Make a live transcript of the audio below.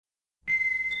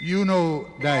You know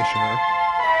Dasher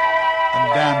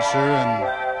and Dancer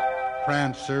and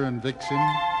Prancer and Vixen,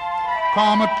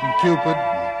 Comet and Cupid,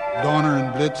 Donner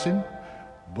and Blitzen.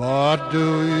 But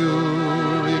do you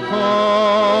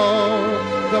recall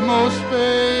the most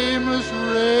famous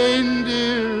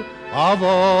reindeer of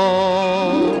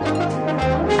all?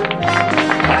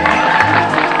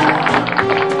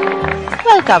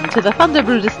 Welcome to the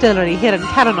Thunderbrew Distillery here in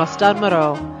Carranos,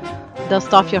 Dunmorrow.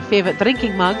 Dust off your favourite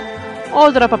drinking mug,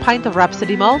 order up a pint of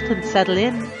Rhapsody Malt and settle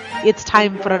in. It's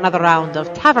time for another round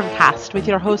of Taverncast with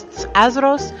your hosts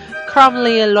Azros,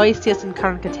 Cromley, Aloysius and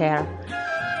Kern-Kater.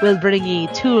 We'll bring ye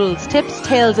tools, tips,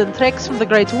 tales and tricks from the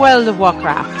great world of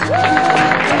Warcraft.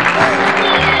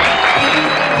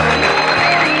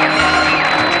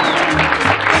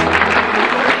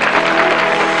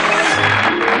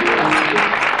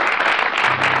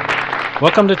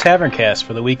 Welcome to Taverncast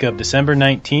for the week of December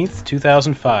 19th,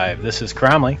 2005. This is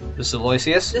Cromley. This is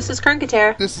Aloysius. This is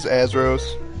Kern-Kater. This is Azros.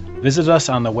 Visit us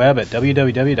on the web at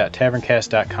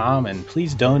www.taverncast.com and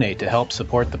please donate to help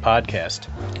support the podcast.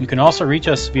 You can also reach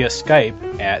us via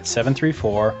Skype at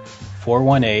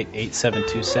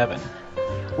 734-418-8727.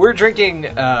 We're drinking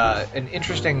an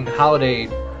interesting holiday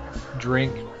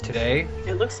drink today.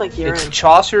 It looks like urine. It's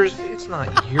Chaucer's. It's not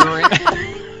urine.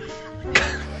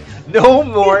 No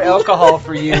more alcohol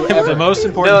for you ever. The most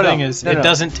important thing is it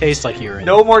doesn't taste like urine.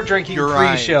 No more drinking Urine.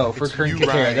 pre-show for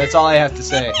Kern-Kater. That's all I have to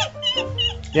say.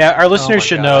 Yeah, our listeners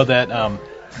should know that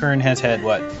Kern has had, 2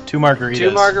 margaritas? 2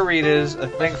 margaritas, a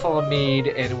thing full of mead,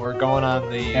 and we're going on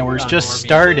the... And we're just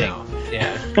starting.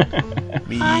 Yeah.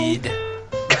 Mead.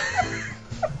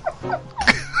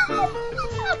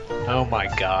 Oh my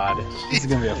god. This is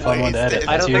going to be a fun one to edit.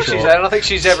 I don't think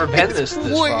she's ever been this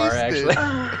far, actually.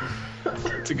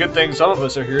 It's a good thing some of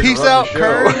us are here Peace to run out, the show.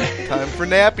 Kern. Time for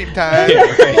nappy time. Yeah,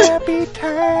 right. Nappy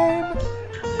time.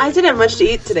 I didn't have much to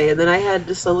eat today, and then I had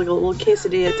just a little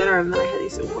quesadilla at dinner, and then I had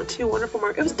these 2 wonderful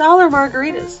margaritas. It was $1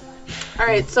 margaritas. All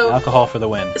right, so Alcohol for the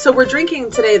win. So we're drinking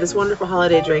today this wonderful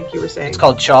holiday drink you were saying. It's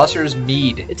called Chaucer's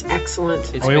Mead. It's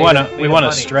excellent. It's We made want of to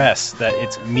honey. stress that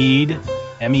it's mead,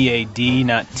 M-E-A-D,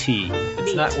 not T.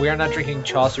 It's not. We are not drinking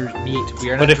Chaucer's meat.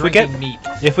 We are But not if we drinking meat.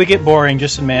 If we get boring,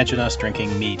 just imagine us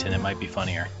drinking meat, and it might be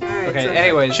funnier. All right, Okay. so-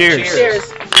 Anyways, Cheers. Cheers.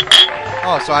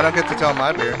 Oh, so I don't get to tell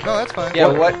my beer. No, that's fine. Yeah.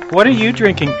 What? What are you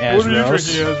drinking,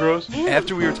 Azros?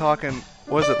 After we were talking,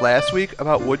 what was it, last week,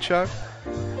 about Woodchuck,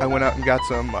 I went out and got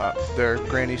some their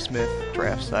Granny Smith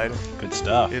draft cider. Good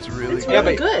stuff. It's really It's good. Yeah,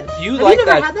 really but good. you Have like you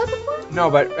never that- had that before?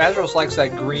 No, but Azros likes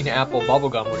that green apple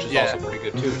bubblegum, which is Yeah. also pretty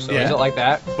good too. So Yeah. is it like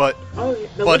that? But Oh, the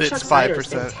but Woodchuck it's cider is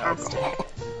 5% fantastic. alcohol.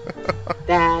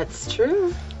 That's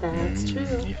true. That's true.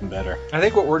 Even better. I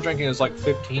think what we're drinking is like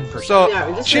 15%. So, Yeah,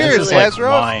 we just cheers, This is like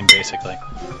Azros. wine, basically.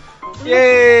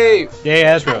 Yay! Yay,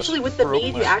 Azros. Actually, with the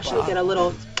mead, you actually get a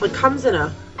little. It comes in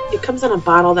a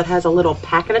bottle that has a little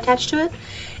packet attached to it,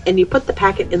 and you put the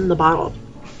packet in the bottle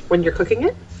when you're cooking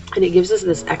it, and it gives us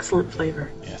this excellent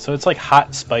flavor. Yeah, so it's like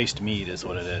hot spiced mead is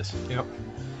what it is. Yep.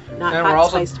 Not And hot we're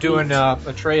also spiced doing mead.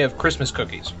 a tray of Christmas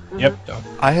cookies. Yep. So,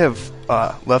 I have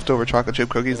leftover chocolate chip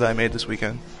cookies that I made this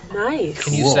weekend. Nice.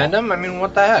 can you send them? I mean,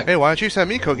 what the heck? Hey, why don't you send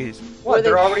me cookies? What? Were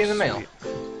They're they- already in the mail.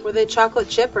 Were they chocolate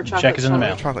chip or chocolate Check is in the chunk?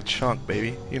 mail. Chocolate chunk,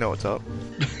 baby. You know what's up.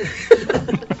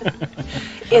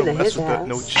 In the Don't mess his with house.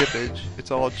 no chippage. It's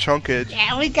all chunkage.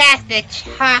 Yeah, we got the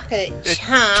chocolate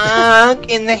chunk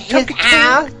in the his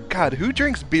house. God, who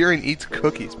drinks beer and eats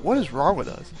cookies? What is wrong with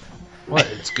us? What?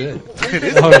 It's good. It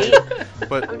is Oh, good,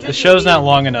 but the show's not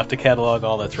long enough to catalog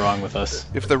all that's wrong with us.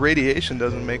 if the radiation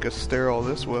doesn't make us sterile,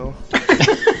 this will.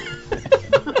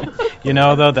 You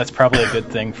know, though, that's probably a good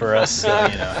thing for us. So,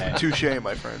 hey. Touche,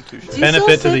 my friend. Touche. Do you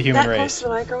benefit still to the sit human that close race. to the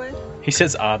microwave? He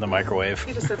sits on the microwave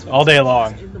He just sits all day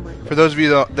long. in the microwave. For those of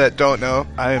you that don't know,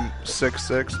 I am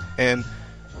 6'6", and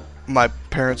my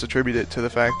parents attribute it to the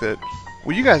fact that,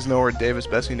 well, you guys know where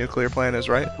Davis-Besse nuclear plant is,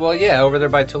 right? Well, yeah, over there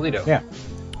by Toledo. Yeah.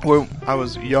 When I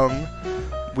was young,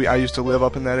 I used to live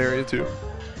up in that area too.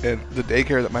 And the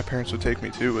daycare that my parents would take me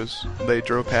to was, they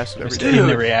drove past it every Just day. in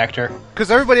the reactor.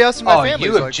 Because everybody else in my Oh, family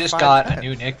you is have like just 5'10". got a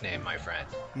new nickname, my friend.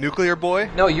 Nuclear boy?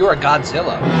 No, you are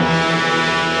Godzilla.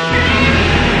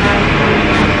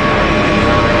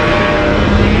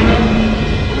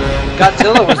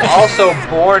 Godzilla was also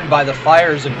born by the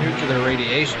fires of nuclear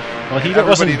radiation. Well, he Everybody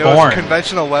wasn't knows born.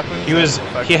 conventional weapons.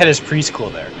 He had his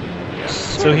preschool there.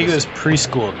 So he was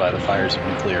preschooled by the fires of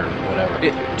nuclear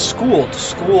whatever. Schooled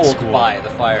by the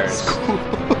fires.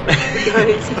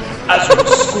 As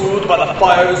schooled by the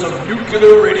fires of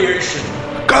nuclear radiation.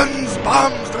 Guns,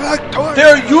 bombs, they're like toys.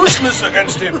 They're useless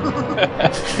against him.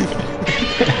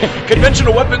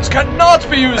 Conventional weapons cannot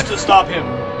be used to stop him.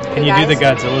 Can you do the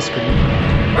Godzilla scream?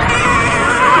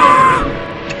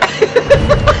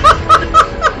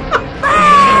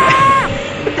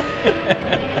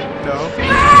 No.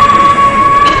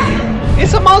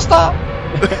 It's a monster!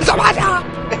 It's a monster!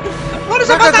 What is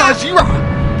a monster?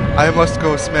 I must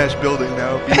go smash building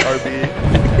now.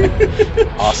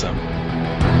 BRB. Awesome.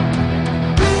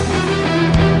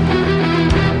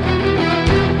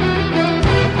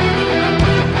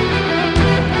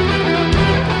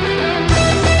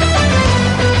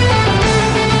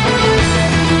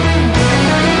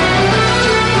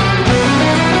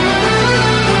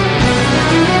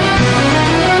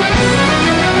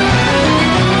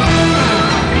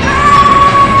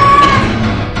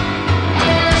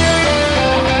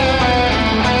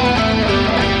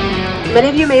 Many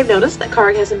of you may have noticed that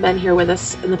Karg hasn't been here with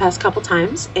us in the past couple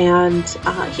times, and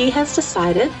he has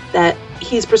decided that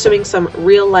he's pursuing some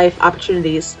real-life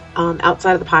opportunities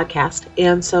outside of the podcast,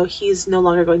 and so he's no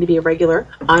longer going to be a regular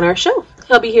on our show.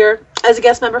 He'll be here as a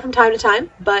guest member from time to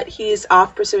time, but he's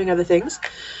off pursuing other things.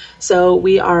 So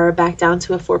we are back down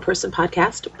to a 4-person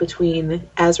podcast between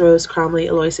Azrose, Cromley,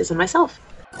 Aloysius, and myself.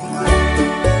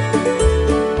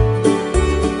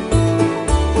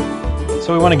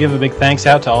 So we want to give a big thanks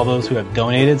out to all those who have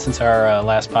donated since our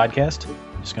last podcast.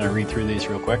 I'm just going to read through these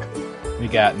real quick. We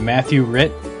got Matthew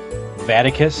Ritt,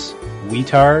 Vaticus,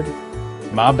 Weetard,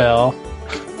 Mabel,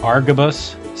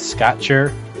 Argabus,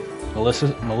 Scotcher,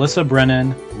 Melissa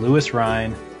Brennan, Lewis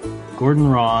Ryan, Gordon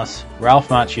Ross, Ralph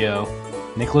Macchio,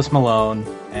 Nicholas Malone,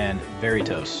 and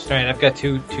Veritos. All right, I've got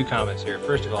two comments here.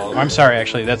 First of all... I'm sorry,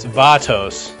 actually, that's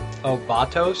Vatos. Oh,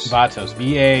 Vatos? Vatos.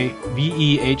 Vehtos.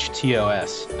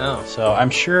 Oh. So I'm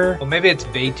sure... Well, maybe it's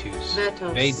Vetus.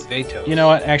 Vatos. Vatos. You know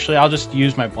what? Actually, I'll just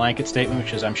use my blanket statement,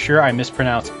 which is I'm sure I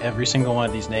mispronounce every single one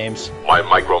of these names. My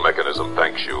micromechanism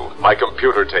thanks you. My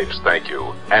computer tapes thank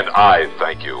you. And I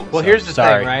thank you. Well, here's the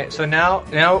sorry. thing, right? So now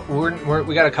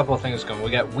we got a couple of things going. We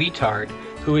got Weetard,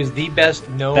 who is the best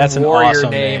known That's an warrior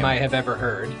awesome name name. I have ever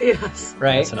heard. Yes.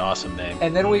 Right? That's an awesome name.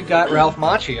 And then we've got Ralph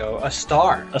Macchio, a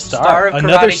star. A star. of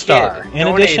Another Karate star. Kid, In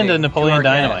addition to donating Napoleon our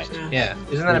Dynamite. cast. Yeah.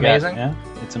 Isn't that We got- amazing? Yeah,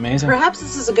 it's amazing. Perhaps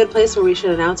this is a good place where we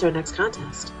should announce our next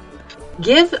contest.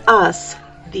 Give us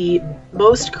the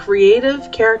most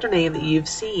creative character name that you've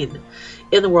seen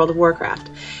in the World of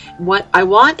Warcraft. What I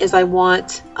want is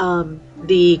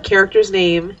the character's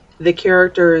name, the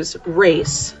character's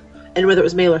race, and whether it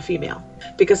was male or female.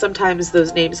 Because sometimes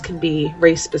those names can be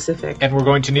race specific. And we're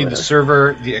going to need the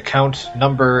server, the account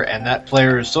number, and that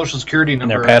player's social security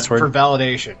number their password. for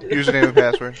validation. Username and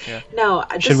password. Yeah. No,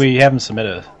 Should we have them submit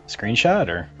a screenshot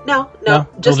or? No. We'll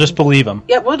just believe them.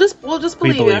 Yeah, we'll just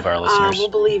believe you. believe our listeners. We'll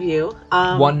believe you.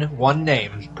 One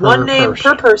name per one name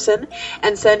person. per person,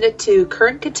 and send it to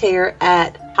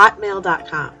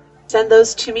currentkater@hotmail.com. Send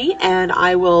those to me, and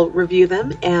I will review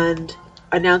them and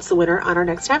announce the winner on our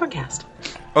next Taverncast.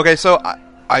 Okay, so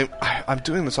I'm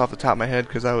doing this off the top of my head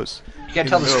because I was. You gotta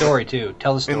tell the story, too.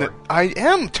 Tell the story. I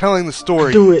am telling the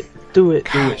story. Do it. Do it.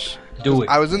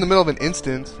 I was in the middle of an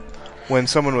instance when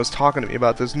someone was talking to me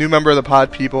about this new member of the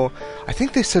pod people. I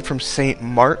think they said from St.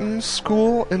 Martin's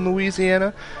School in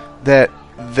Louisiana that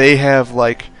they have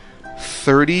like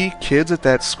 30 kids at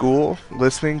that school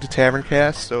listening to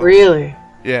Taverncast. So Really?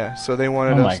 yeah, so they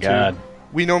wanted Oh us my God. to.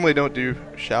 We normally don't do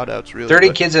shout-outs, really. 30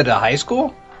 but- kids at a high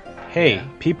school? Hey,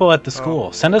 people at the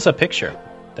school, send us a picture.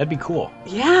 That'd be cool.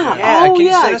 Yeah. Yeah, Oh, can you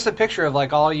yeah. send us a picture of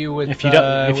like all you with...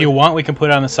 If you want, we can put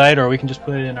it on the site, or we can just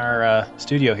put it in our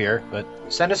studio here. But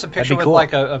Send us a picture be with cool.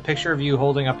 like a picture of you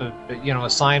holding up a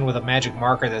sign with a magic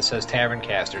marker that says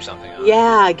Taverncast or something on it.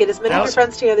 Yeah, get as many of your Awesome.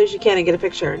 friends together as you can and get a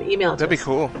picture and email it to That'd be us.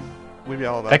 cool. We'd be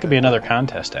all about that could be another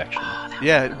contest, actually.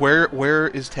 Yeah, where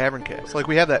is Taverncast? Like,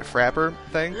 we have that Frapper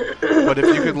thing, but if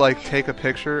you could, like, take a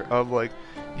picture of, like,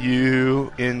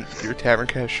 you in your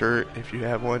Taverncast shirt, if you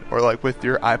have one, or, like, with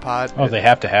your iPod. Oh, they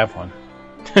have to have one.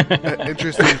 at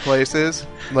interesting places.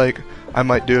 Like, I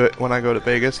might do it when I go to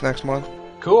Vegas next month.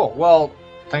 Cool. Well,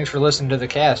 thanks for listening to the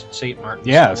cast, St. Martin's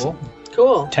Yeah, School.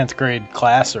 Cool. 10th grade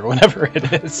class or whatever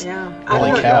it is. Yeah. I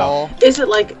Holy don't know. cow. Is it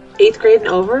like 8th grade and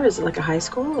over? Is it like a high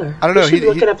school? Or I don't know. We should He-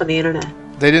 look he- it up on the internet.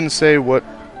 They didn't say what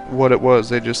it was.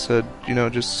 They just said,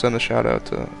 just send a shout out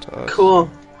to us. Cool.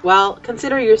 Well,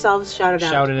 consider yourselves shouted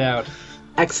out. Shout it out.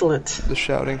 Excellent. The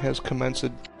shouting has commenced.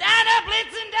 Dana,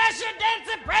 Blitzen, Dasher,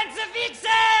 Dancer, Prancer, Vixen!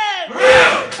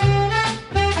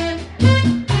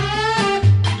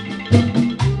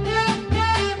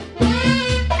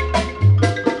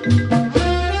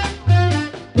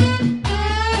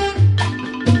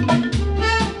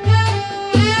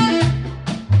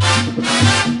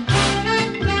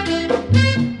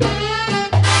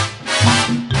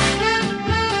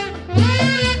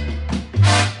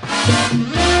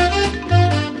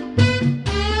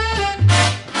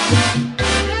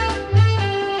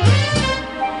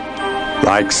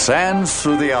 Like sands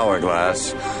through the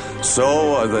hourglass,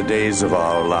 so are the days of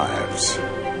our lives.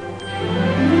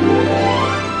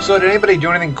 So did anybody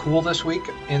do anything cool this week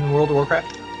in World of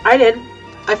Warcraft? I did.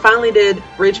 I finally did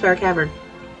Ragefire Cavern.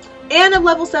 And I'm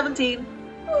level 17.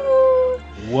 Woo.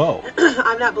 Whoa.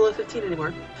 I'm not below 15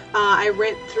 anymore. I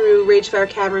ran through Ragefire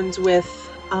Caverns with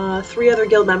 3 other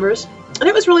guild members. And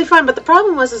it was really fun, but the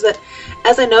problem was that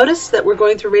as I noticed that we're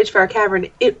going through Ragefire Cavern,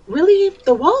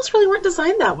 the walls really weren't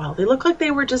designed that well. They looked like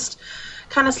they were just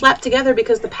kind of slapped together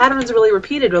because the patterns really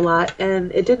repeated a lot,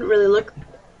 and it didn't really look...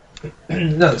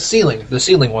 No, the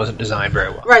ceiling wasn't designed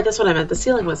very well. Right, that's what I meant. The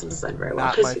ceiling wasn't designed very well.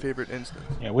 Not my favorite instance.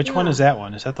 Yeah, which one is that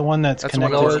one? Is that the one that's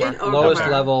connected? Lowest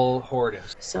level horde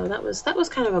is. So that was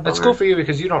kind of a bummer. That's cool for you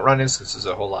because you don't run instances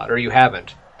a whole lot, or you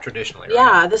haven't traditionally, right?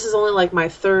 Yeah, this is only like my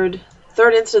third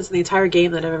instance in the entire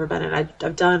game that I've ever been in.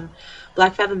 I've done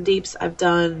Black Fathom Deeps, I've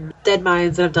done Dead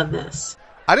Mines, and I've done this.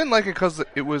 I didn't like it because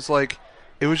it was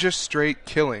just straight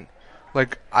killing.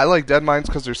 Like, I like Dead Mines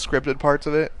because there's scripted parts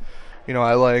of it. You know,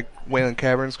 I like Wayland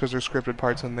Caverns because there's scripted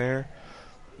parts in there.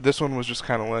 This one was just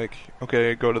kind of like,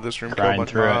 okay, go to this room, kill a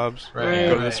bunch of mobs. Right.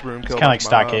 Go to this room, kill a bunch of mobs. It's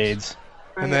kind of like Stockades.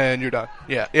 And then you're done.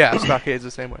 Yeah, Stockades the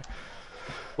same way.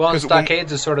 Well, and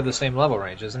Stockades is sort of the same level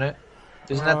range, isn't it?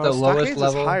 Isn't that the lowest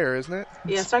level? Stockades is higher, isn't it?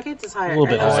 Yeah, Stockades is higher. A little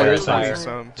bit higher. It's like higher.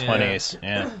 some 20s,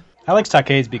 yeah. I like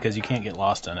Stockades because you can't get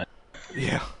lost in it.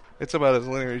 Yeah. It's about as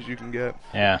linear as you can get.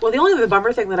 Yeah. Well, the only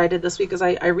bummer thing that I did this week is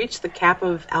I reached the cap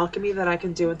of alchemy that I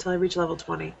can do until I reach level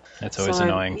 20. That's always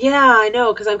annoying. Yeah, I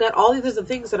know, because I've got all these other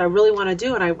things that I really want to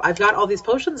do, and I've got all these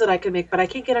potions that I can make, but I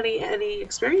can't get any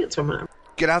experience from them.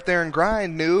 Get out there and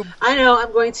grind, noob. I know,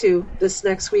 I'm going to this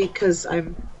next week because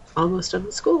I'm almost done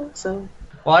with school, so...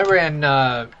 Well, I ran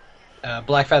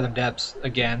Black Fathom Depths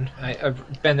again.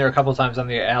 I've been there a couple times on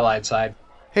the Allied side.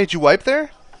 Hey, did you wipe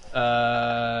there?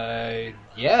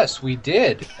 Yes, we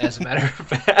did, as a matter of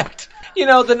fact. You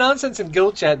know, the nonsense in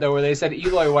guild chat, though, where they said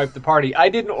Eloy wiped the party. I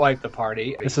didn't wipe the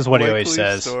party. This is what he always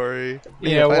says. Story.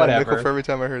 Yeah, whatever. I had a nickel for every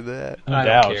time I heard that. I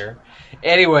don't care.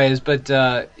 Anyways, but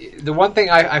the one thing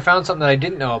I found something that I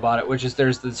didn't know about it, which is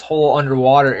there's this whole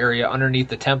underwater area underneath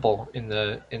the temple in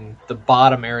the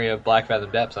bottom area of Black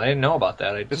Fathom Depths. I didn't know about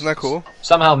that. Isn't that cool?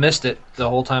 Somehow missed it the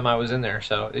whole time I was in there.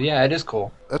 So yeah, it is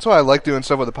cool. That's why I like doing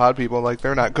stuff with the pod people. Like,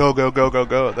 they're not go.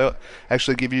 They'll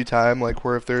actually give you time. Like,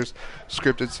 where if there's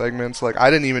scripted segments, like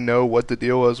I didn't even know what the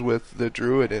deal was with the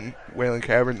druid in Wayland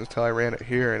Caverns until I ran it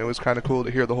here, and it was kind of cool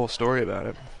to hear the whole story about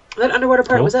it. That underwater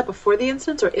part, was that before the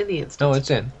instance or in the instance? No, it's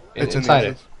in. It's inside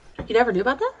it. You never knew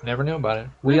about that? Never knew about it.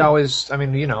 We always, I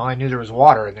mean, you know, I knew there was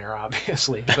water in there,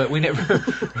 obviously, but we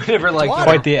never like...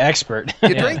 Quite the expert.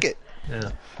 You drink it.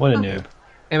 Yeah. What a noob.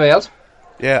 Anybody else?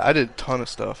 Yeah, I did a ton of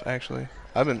stuff, actually.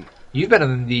 You've been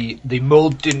in the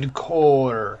molten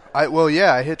core. I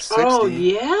hit 60. Oh,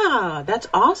 yeah. That's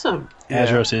awesome.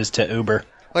 Azros is to Uber.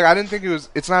 Like, I didn't think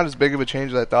it's not as big of a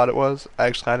change as I thought it was.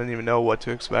 I didn't even know what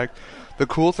to expect. The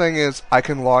cool thing is I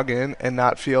can log in and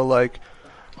not feel like,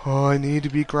 oh, I need to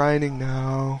be grinding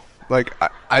now. Like,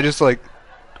 I just, like,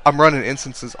 I'm running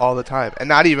instances all the time. And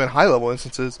not even high-level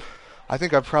instances. I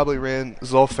think I've probably ran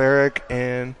Zulfaric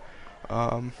and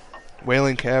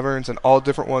Wailing Caverns and all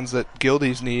different ones that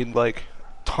guildies need, like,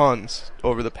 tons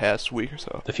over the past week or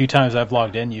so. The few times I've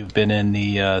logged in, you've been in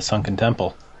the Sunken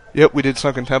Temple. Yep, we did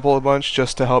Sunken Temple a bunch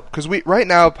just to help. Because right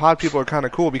now, pod people are kind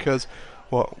of cool because...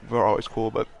 Well, we're always cool,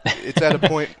 but it's at a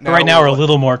point now... Right now, we're a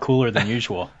little more cooler than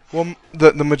usual. Well,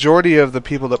 the majority of the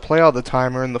people that play all the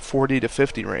time are in the 40 to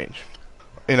 50 range.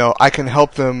 You know, I can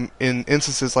help them in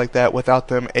instances like that without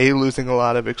them, A, losing a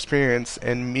lot of experience,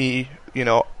 and me, you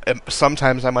know,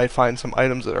 sometimes I might find some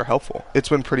items that are helpful. It's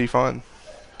been pretty fun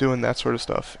doing that sort of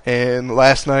stuff. And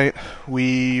last night,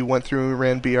 we went through and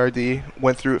ran BRD,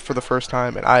 went through it for the first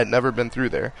time, and I had never been through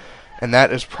there. And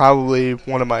that is probably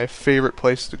one of my favorite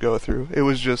places to go through. It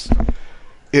was just,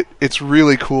 it's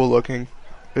really cool looking.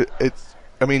 It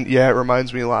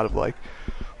reminds me a lot of like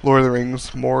Lord of the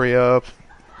Rings, Moria,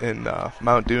 and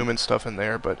Mount Doom and stuff in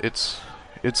there. But it's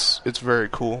very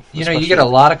cool. You know, you get a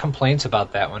lot of complaints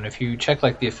about that one. If you check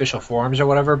like the official forums or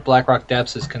whatever, Blackrock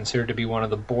Depths is considered to be one of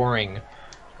the boring.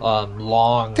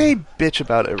 Long. They bitch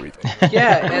about everything.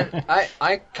 Yeah, and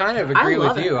I kind of agree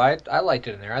with you. I liked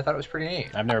it in there. I thought it was pretty neat.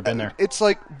 I've never been there. It's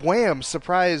like, wham,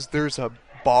 surprise, there's a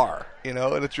bar, you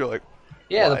know, and you're like,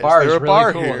 yeah, the bar is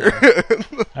really cool here?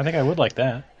 I think I would like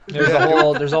that. There's a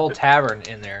whole tavern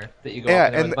in there that you go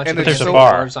up and with a bunch of there's a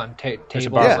bar on tables. There's a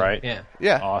bar, right?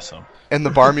 Yeah. Awesome. And the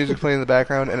bar music playing in the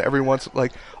background, and every once,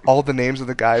 like, all the names of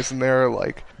the guys in there are,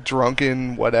 like,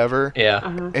 drunken whatever. Yeah.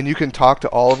 And you can talk to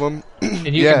all of them.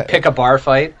 And you can pick a bar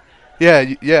fight. Yeah,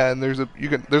 and there's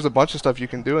a bunch of stuff you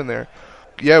can do in there.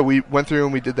 we went through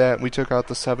and we did that, and we took out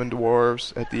the 7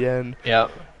 dwarves at the end. Yeah.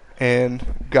 And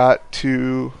got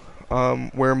to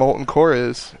where Molten Core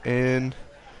is, and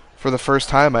for the first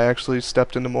time I actually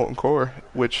stepped into Molten Core,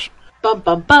 which Bum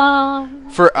bum bum.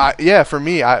 for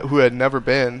me, who had never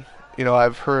been,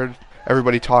 I've heard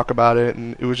everybody talk about it,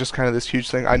 and it was just kind of this huge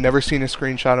thing. I'd never seen a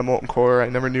screenshot of Molten Core. I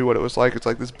never knew what it was like. It's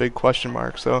like this big question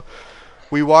mark. So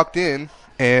we walked in,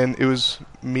 and it was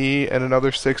me and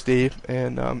another 60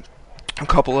 and a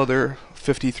couple other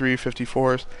 53,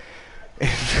 54s.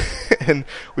 And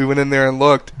we went in there and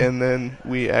looked, and then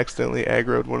we accidentally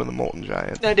aggroed one of the Molten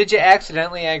Giants. Now, did you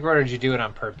accidentally aggro, or did you do it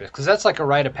on purpose? Because that's like a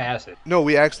rite of passage. No,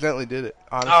 we accidentally did it,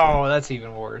 honestly. Oh, that's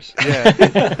even worse.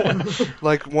 Yeah.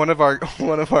 Like, one of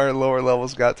our lower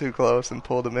levels got too close and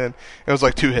pulled him in. It was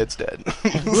like 2 hits dead.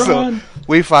 So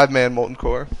we 5-man Molten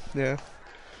Core. Yeah.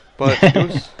 But it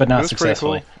was but not it was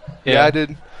successfully. Pretty cool. Yeah, I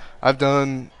did. I've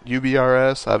done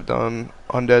UBRS. I've done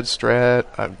Undead Strat.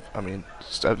 I've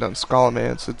done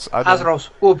Scholomance. Azeros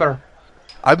Uber.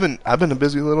 I've been a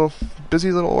busy little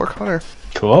orc hunter.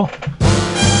 Cool.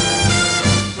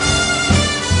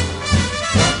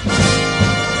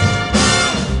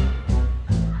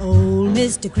 Old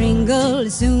Mr. Kringle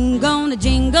is soon gonna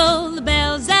jingle the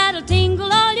bells that'll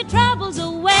tingle all your troubles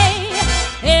away.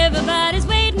 Everybody's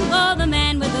waiting for the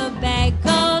man with the bag,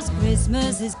 'cause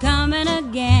Christmas is coming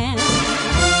again.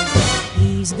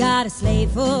 He's got a sleigh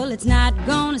full, it's not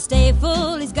gonna stay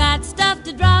full. He's got stuff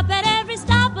to drop at every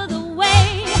stop of the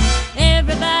way.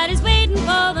 Everybody's waiting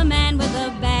for the man with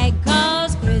the bag,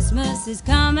 'cause Christmas is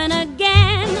coming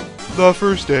again. The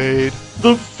first aid.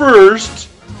 The first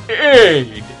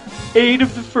aid. Aid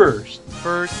of the first.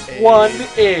 First aid. 1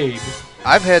 aid.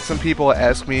 I've had some people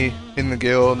ask me in the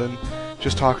guild and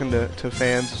just talking to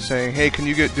fans saying, hey, can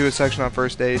you do a section on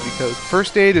first aid? Because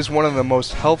first aid is one of the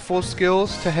most helpful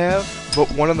skills to have,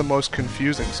 but one of the most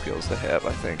confusing skills to have,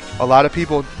 I think. A lot of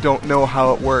people don't know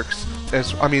how it works.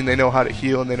 They know how to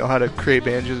heal and they know how to create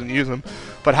bandages and use them,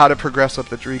 but how to progress up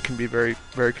the tree can be very,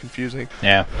 very confusing.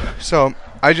 Yeah. So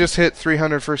I just hit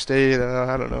 300 first aid,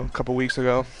 a couple weeks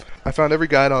ago. I found every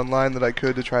guide online that I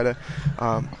could to try to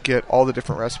get all the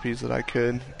different recipes that I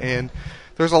could, and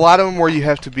there's a lot of them where you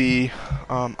have to be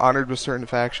honored with certain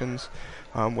factions,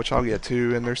 which I'll get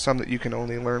to, and there's some that you can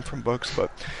only learn from books.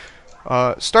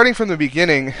 But starting from the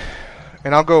beginning,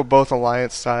 and I'll go both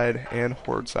Alliance side and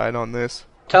Horde side on this.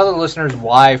 Tell the listeners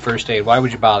why first aid. Why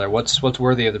would you bother? What's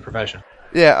worthy of the profession?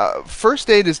 Yeah,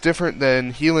 first aid is different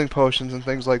than healing potions and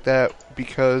things like that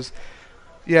because,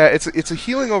 yeah, it's a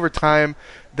healing over time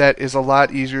that is a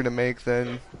lot easier to make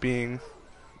than being,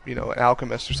 an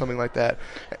alchemist or something like that.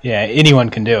 Yeah, anyone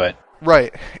can do it.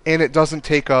 Right, and it doesn't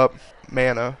take up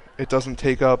mana. It doesn't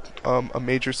take up a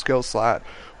major skill slot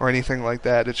or anything like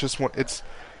that. It's just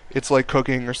it's like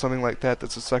cooking or something like that.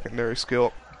 That's a secondary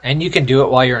skill. And you can do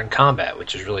it while you're in combat,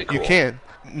 which is really cool. You can,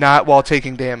 not while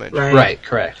taking damage. Right,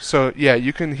 correct. So yeah,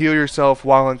 you can heal yourself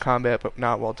while in combat, but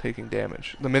not while taking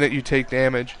damage. The minute you take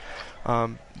damage,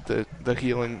 the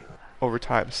healing over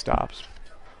time stops.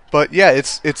 But yeah,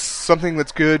 it's something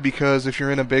that's good because if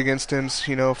you're in a big instance,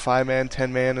 5-man,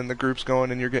 10-man, and the group's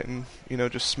going and you're getting,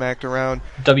 just smacked around.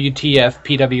 WTF,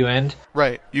 PWN.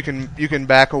 Right. You can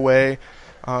back away,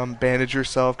 bandage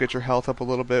yourself, get your health up a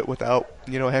little bit without,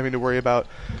 having to worry about,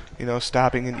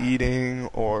 stopping and eating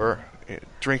or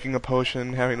drinking a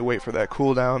potion, having to wait for that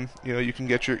cooldown. You can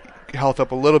get your health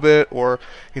up a little bit or,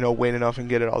 wait enough and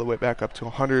get it all the way back up to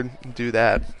 100 and do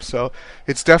that. So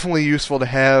it's definitely useful to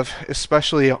have,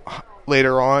 especially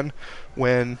later on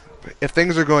if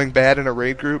things are going bad in a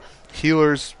raid group,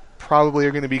 healers probably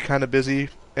are going to be kind of busy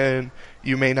and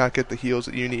you may not get the heals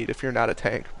that you need if you're not a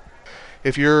tank.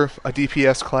 If you're a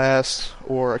DPS class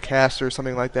or a caster or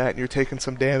something like that and you're taking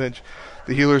some damage,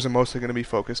 the healers are mostly going to be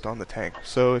focused on the tank.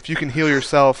 So if you can heal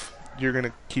yourself, you're going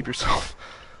to keep yourself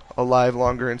alive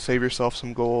longer and save yourself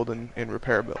some gold and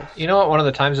repair bills. You know what? One of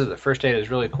the times that the first aid is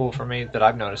really cool for me that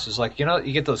I've noticed is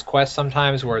you get those quests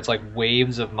sometimes where it's like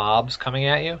waves of mobs coming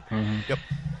at you. Mm-hmm. Yep.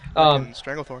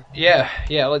 Stranglethorn. Yeah,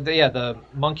 the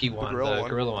monkey one, the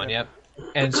gorilla one. Yep.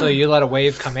 And so you let a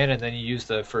wave come in, and then you use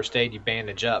the first aid. You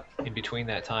bandage up in between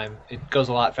that time. It goes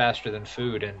a lot faster than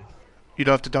food, and you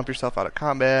don't have to dump yourself out of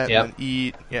combat Yep. and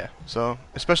eat. Yeah. So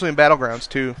especially in battlegrounds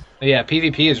too. Yeah,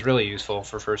 PvP is really useful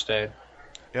for first aid.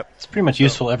 Yep. It's pretty much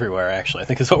useful everywhere, actually, I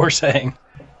think is what we're saying.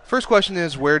 First question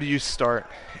is, where do you start?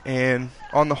 And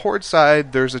on the Horde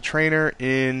side, there's a trainer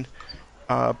in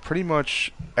pretty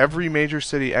much every major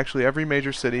city,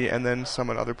 and then some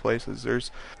in other places.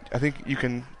 I think you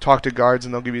can talk to guards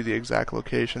and they'll give you the exact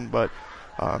location, but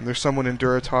there's someone in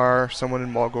Durotar, someone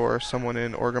in Mulgore, someone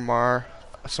in Orgrimmar,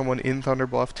 someone in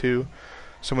Thunderbluff too.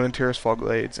 so one in Tirisfal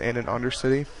Glades and in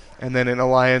Undercity. And then in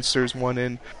Alliance, there's one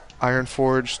in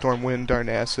Ironforge, Stormwind,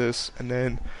 Darnassus, and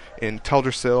then in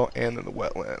Teldrassil and in the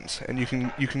Wetlands. And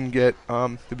you can get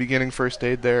the beginning first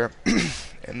aid there,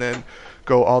 and then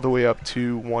go all the way up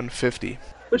to 150.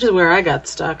 Which is where I got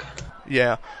stuck.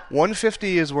 Yeah,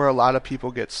 150 is where a lot of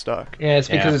people get stuck. Yeah, it's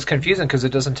because it's confusing because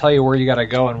it doesn't tell you where you got to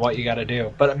go and what you got to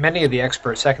do. But many of the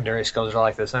expert secondary skills are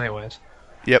like this anyways.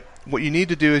 Yep. What you need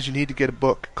to do is you need to get a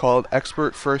book called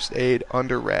Expert First Aid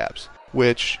Under Wraps,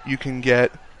 which you can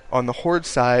get on the Horde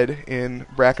side in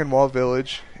Brackenwall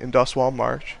Village in Dustwall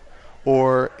March,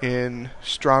 or in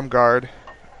Stromgarde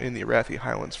in the Arathi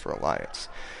Highlands for Alliance.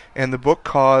 And the book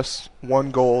costs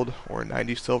 1 gold or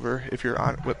 90 silver if you're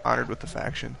honored with the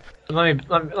faction.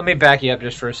 Let me back you up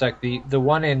just for a sec. The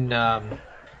one in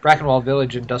Brackenwall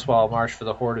Village and Dustwall Marsh for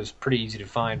the Horde is pretty easy to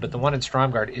find, but the one in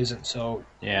Stromgarde isn't. So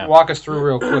walk us through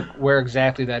real quick where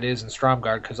exactly that is in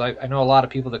Stromgarde, because I know a lot of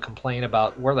people that complain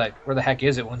about where the heck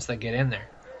is it once they get in there.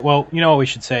 Well, what we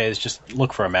should say is just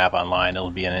look for a map online.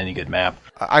 It'll be in any good map.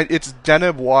 It's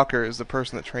Deneb Walker is the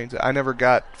person that trains it. I never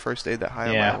got first aid that high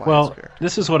on my Alliance character.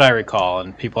 This is what I recall,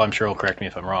 and people I'm sure will correct me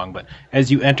if I'm wrong, but as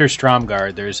you enter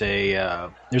Stromgarde,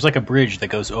 there's like a bridge that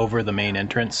goes over the main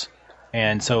entrance.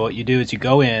 And so what you do is you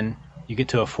go in, you get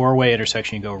to a 4-way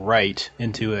intersection, you go right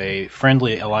into a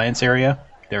friendly Alliance area.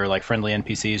 There are like friendly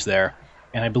NPCs there.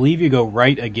 And I believe you go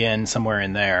right again somewhere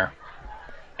in there,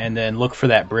 and then look for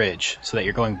that bridge so that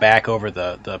you're going back over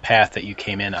the path that you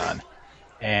came in on.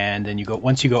 And then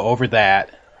once you go over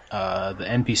that, the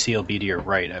NPC will be to your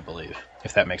right, I believe,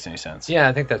 if that makes any sense. Yeah,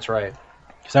 I think that's right.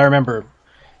 Because I remember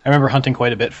hunting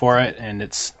quite a bit for it, and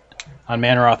it's on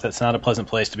Manaroth. That's not a pleasant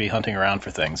place to be hunting around for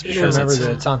things. You should remember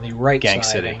that it's on the right Gang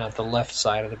side City. and not the left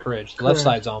side of the bridge. The left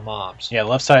side's all mobs. Yeah, the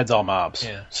left side's all mobs.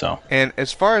 Yeah. So. And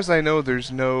as far as I know,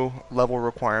 there's no level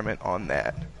requirement on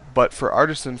that. But for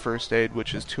Artisan First Aid,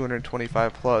 which is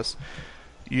 225 plus,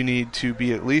 you need to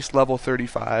be at least level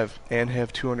 35 and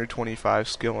have 225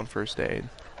 skill in First Aid.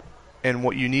 And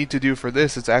what you need to do for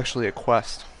this is actually a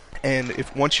quest. And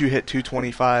once you hit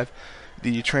 225,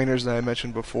 the trainers that I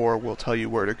mentioned before will tell you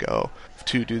where to go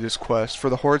to do this quest. For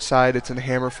the Horde side, it's in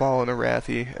Hammerfall and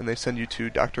Arathi, and they send you to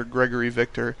Dr. Gregory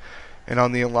Victor. And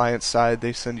on the Alliance side,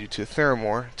 they send you to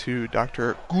Theramore, to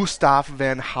Dr. Gustav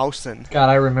Van Housen. God,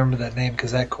 I remember that name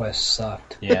because that quest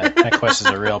sucked. Yeah, that quest is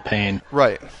a real pain.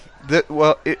 Right.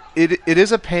 It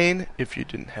is a pain if you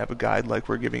didn't have a guide like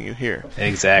we're giving you here.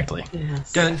 Exactly.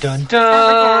 Yes. Dun, dun,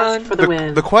 dun! For the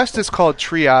win. The quest is called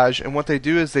Triage, and what they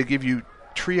do is they give you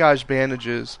triage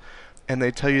bandages, and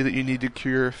they tell you that you need to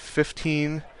cure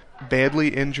 15 badly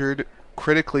injured,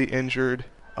 critically injured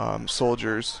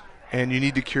soldiers, and you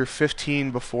need to cure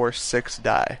 15 before 6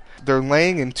 die. They're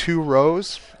laying in 2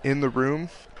 rows in the room.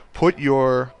 Put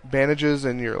your bandages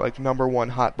in your number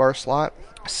 1 hotbar slot.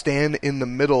 Stand in the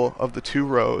middle of the 2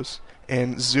 rows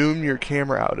and zoom your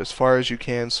camera out as far as you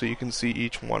can so you can see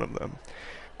each one of them.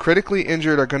 Critically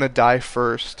injured are going to die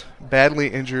first. Badly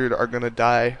injured are going to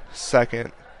die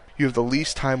second. You have the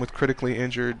least time with critically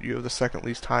injured. You have the second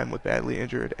least time with badly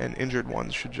injured, and injured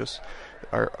ones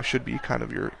should be kind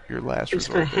of your last Just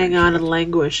resort. going to hang on and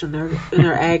languish in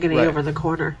their agony Right. over in the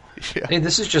corner. Yeah. Hey,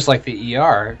 this is just like the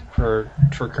ER for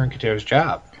Kurnkato's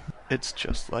job. It's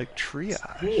just like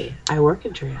triage. Hey, I work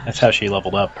in triage. That's how she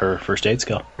leveled up her first aid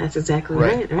skill. That's exactly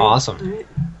Right. right. Awesome. Right.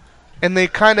 And they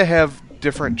kind of have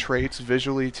different traits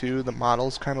visually too. The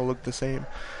models kind of look the same,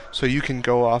 so you can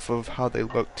go off of how they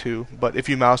look too. But if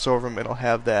you mouse over them, it'll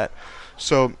have that.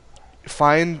 So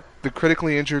find the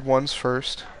critically injured ones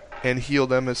first and heal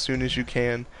them as soon as you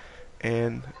can,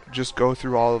 and just go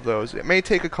through all of those. It may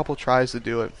take a couple tries to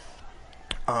do it,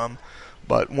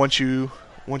 but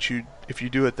if you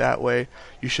do it that way,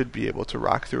 you should be able to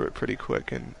rock through it pretty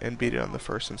quick and beat it on the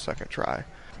first and second try.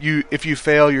 If you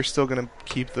fail, you're still going to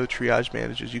keep the triage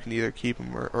bandages. You can either keep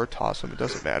them or toss them. It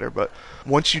doesn't matter. But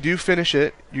once you do finish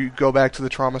it, you go back to the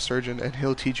trauma surgeon, and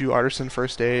he'll teach you artisan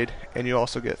first aid, and you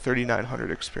also get 3,900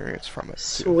 experience from it.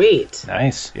 Too. Sweet.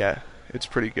 Nice. Yeah, it's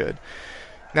pretty good.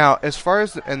 Now, as far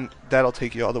as and that'll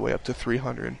take you all the way up to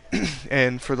 300.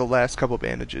 And for the last couple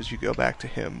bandages, you go back to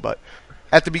him. But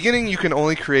at the beginning, you can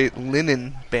only create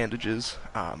linen bandages,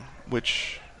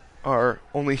 which are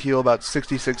only heal about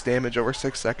 66 damage over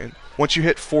 6 seconds. Once you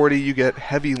hit 40, you get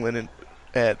heavy linen.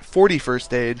 At 40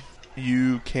 first aid,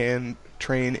 you can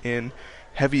train in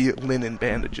heavy linen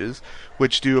bandages,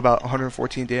 which do about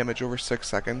 114 damage over 6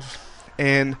 seconds.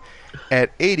 And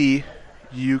at 80,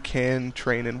 you can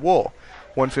train in wool.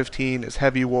 115 is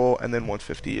heavy wool, and then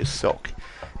 150 is silk.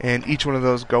 And each one of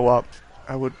those go up.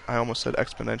 I almost said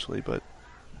exponentially, but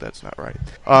that's not right.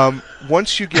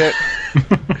 Once you get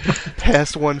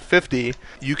past 150,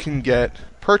 you can get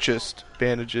purchased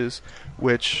bandages,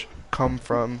 which come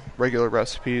from regular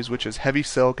recipes, which is Heavy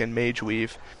Silk and Mage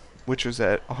Weave, which is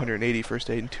at 180 first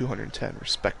aid and 210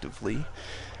 respectively.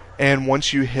 And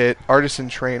once you hit Artisan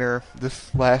Trainer, the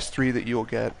last 3 that you'll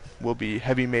get will be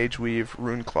Heavy Mage Weave,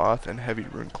 Rune Cloth, and Heavy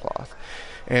Rune Cloth.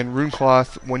 And Rune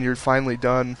Cloth, when you're finally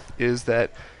done, is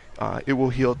that it will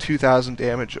heal 2,000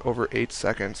 damage over 8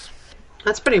 seconds.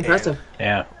 That's pretty impressive.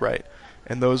 Yeah. Right.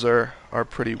 And those are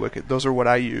pretty wicked. Those are what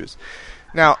I use.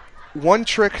 Now, one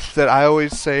trick that I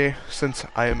always say, since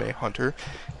I am a hunter,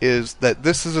 is that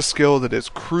this is a skill that is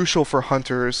crucial for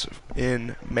hunters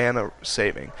in mana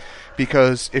saving.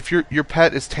 Because if your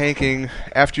pet is tanking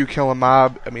after you kill a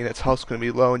mob, I mean, its health's going to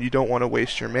be low, and you don't want to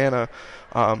waste your mana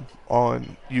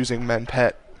on using men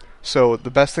pet. So the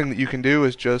best thing that you can do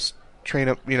is just train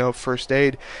up, first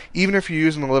aid. Even if you're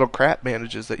using the little crap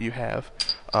bandages that you have,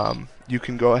 you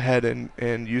can go ahead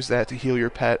and use that to heal your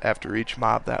pet after each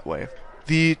mob that way.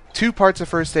 The 2 parts of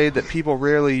first aid that people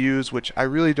rarely use, which I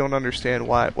really don't understand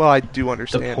why. Well, I do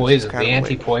understand. The poison, the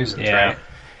anti-poisons, right?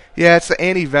 Yeah, it's the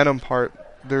anti-venom part.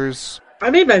 I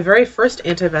made my very first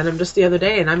anti-venom just the other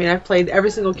day, and I mean, I've played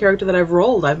every single character that I've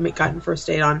rolled, I've gotten first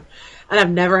aid on, and I've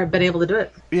never been able to do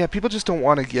it. Yeah, people just don't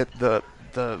want to get the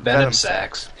venom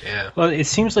sacks. Yeah. Well, it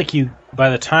seems like by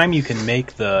the time you can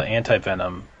make the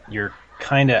anti-venom, you're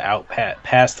kind of out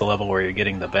past the level where you're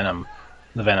getting the venom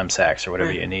sacks or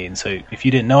whatever you need. And so if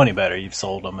you didn't know any better, you've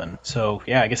sold them. And so,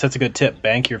 yeah, I guess that's a good tip.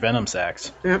 Bank your venom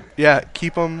sacks. Yep. Yeah,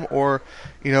 keep them, or,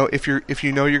 if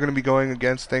you know you're going to be going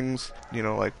against things,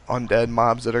 like undead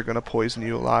mobs that are going to poison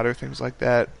you a lot or things like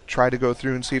that, try to go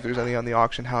through and see if there's any on the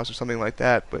auction house or something like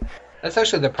that. But that's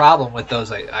actually the problem with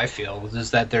those, I feel,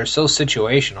 is that they're so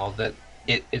situational that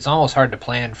it's almost hard to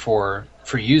plan for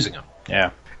using them.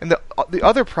 Yeah. And the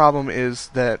other problem is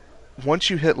that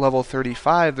once you hit level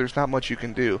 35, there's not much you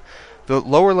can do. The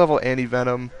lower level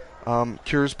anti-venom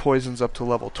cures poisons up to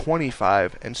level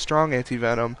 25, and strong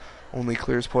anti-venom only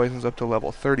clears poisons up to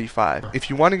level 35. If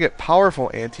you want to get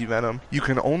powerful anti-venom, you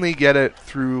can only get it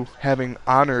through having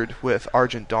Honored with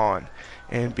Argent Dawn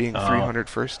and being 300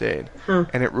 first aid.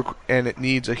 And it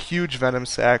needs a huge venom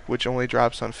sac, which only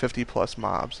drops on 50 plus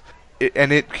mobs.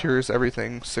 It cures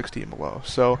everything 60 and below.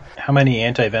 So how many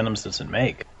anti-venoms does it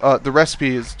make? The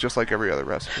recipe is just like every other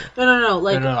recipe. No.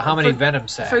 How many venom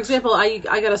sacks? For example, I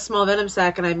got a small venom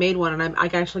sack and I made one, and I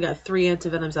actually got 3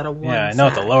 antivenoms out of one. Yeah, I know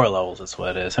sack. at the lower levels that's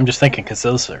what it is. I'm just thinking because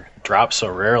those drop so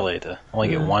rarely to only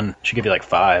get one. Should give you like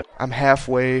 5. I'm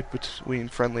halfway between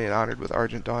Friendly and Honored with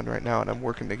Argent Dawn right now, and I'm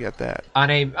working to get that. On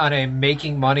a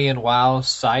making money in WoW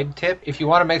side tip, if you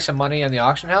want to make some money on the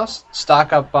auction house,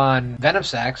 stock up on venom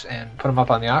sacks and put them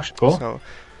up on the auction. Cool. So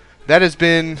that has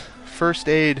been first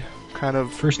aid, kind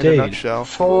of first in aid. a nutshell.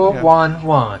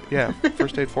 411. Yeah,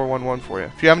 first aid 411 for you.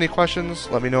 If you have any questions,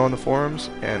 let me know on the forums,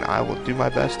 and I will do my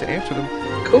best to answer them.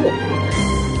 Cool.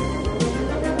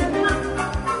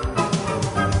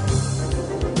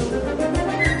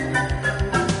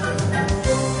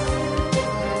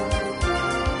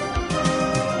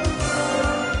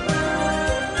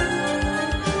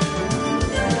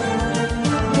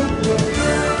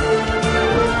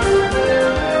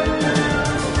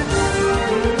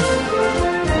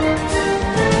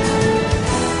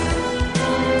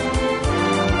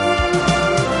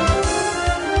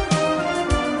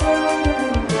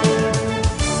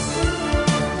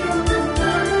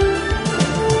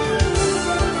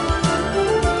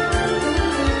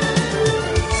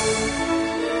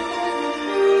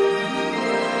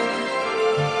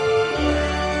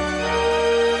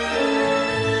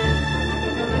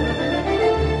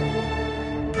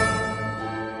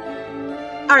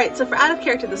 Alright, so for Out of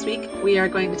Character this week, we are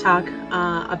going to talk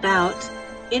about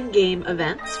in-game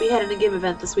events. We had an in-game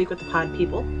event this week with the pod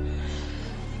people.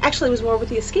 Actually, it was more with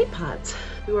the escape pods.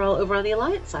 We were all over on the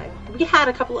Alliance side. We had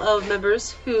a couple of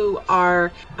members who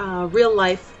are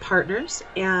real-life partners,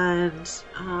 and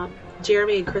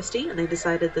Jeremy and Christy, and they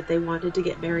decided that they wanted to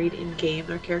get married in-game.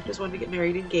 Their characters wanted to get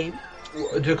married in-game.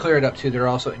 To clear it up, too, they're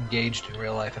also engaged in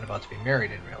real life and about to be married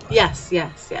in real life. Yes.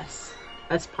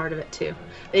 That's part of it too.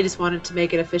 They just wanted to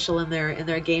make it official in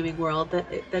their gaming world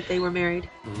that they were married.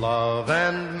 Love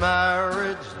and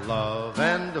marriage,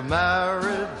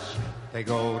 they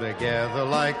go together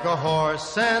like a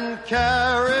horse and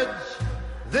carriage.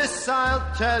 This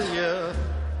I'll tell you,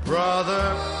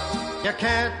 brother, you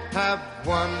can't have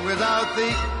one without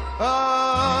the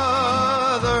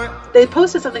other. They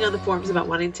posted something on the forums about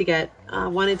wanting to get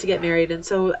married, and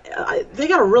so they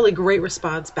got a really great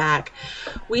response back.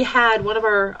 We had one of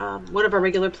our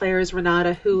regular players,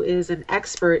 Renata, who is an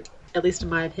expert at least in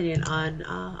my opinion,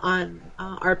 on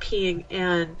RPing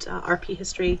and RP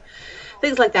history,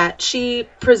 things like that. She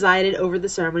presided over the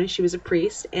ceremony. She was a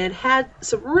priest and had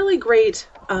some really great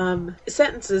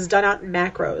sentences done out in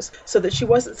macros, so that she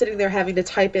wasn't sitting there having to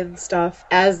type in stuff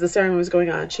as the ceremony was going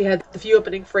on. She had the few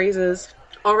opening phrases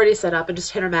already set up and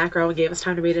just hit her macro and gave us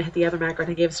time to read it, hit the other macro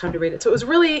and gave us time to read it. So it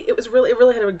really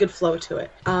had a good flow to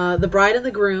it. The bride and the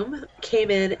groom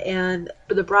came in, and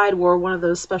the bride wore one of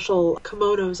those special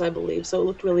kimonos, I believe, so it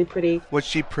looked really pretty. Was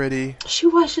she pretty? She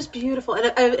was just beautiful,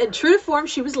 and true to form,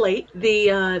 she was late. They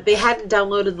hadn't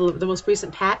downloaded the most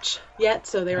recent patch yet,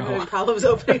 so they were having problems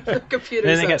opening the computer.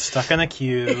 Then they got stuck in the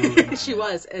queue. She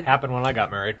was. And happened when I got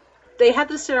married. They had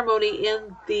the ceremony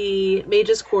in the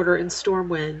Mage's Quarter in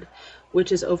Stormwind,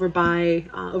 which is over by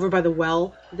the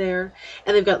well there,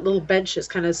 and they've got little benches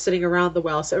kind of sitting around the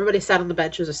well. So everybody sat on the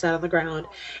benches or sat on the ground,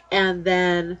 and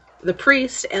then the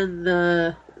priest and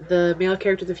the male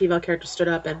character, the female character stood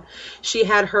up, and she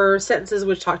had her sentences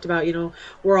which talked about,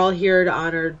 we're all here to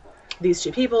honor these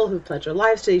two people who pledged their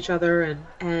lives to each other,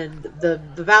 and the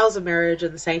vows of marriage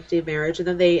and the sanctity of marriage, and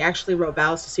then they actually wrote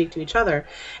vows to speak to each other,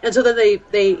 and so then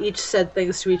they each said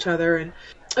things to each other, and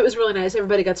it was really nice.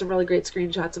 Everybody got some really great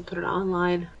screenshots and put it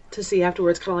online to see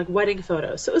afterwards, kind of like wedding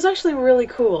photos. So it was actually really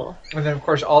cool. And then, of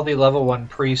course, all the level 1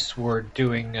 priests were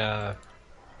doing,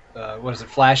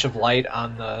 flash of light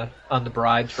on the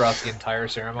bride throughout the entire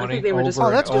ceremony. I think they were just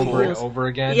over and over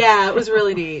again. Yeah, it was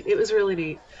really neat. It was really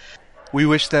neat. We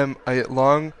wish them a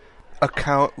long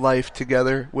account life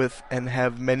together and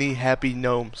have many happy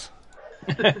gnomes.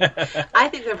 I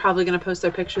think they're probably going to post their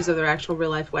pictures of their actual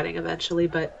real-life wedding eventually,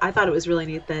 but I thought it was really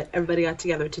neat that everybody got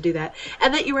together to do that,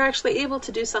 and that you were actually able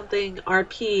to do something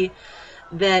RP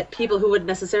that people who wouldn't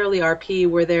necessarily RP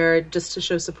were there just to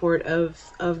show support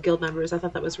of guild members. I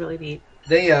thought that was really neat.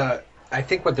 They, I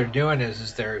think what they're doing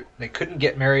is they couldn't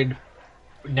get married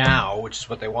now, which is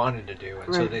what they wanted to do,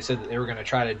 and so they said that they were going to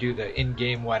try to do the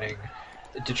in-game wedding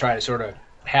to try to sort of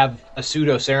have a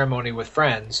pseudo ceremony with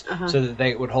friends, so that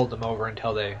they would hold them over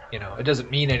until they, it doesn't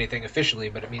mean anything officially,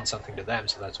 but it means something to them,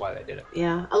 so that's why they did it.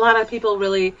 Yeah, a lot of people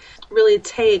really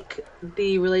take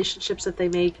the relationships that they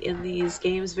make in these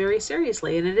games very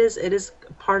seriously, and it is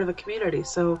part of a community.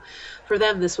 So for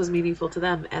them, this was meaningful to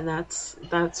them, and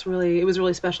it was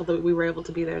really special that we were able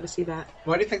to be there to see that.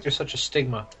 Why do you think there's such a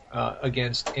stigma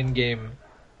against in-game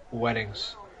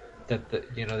weddings that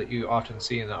you often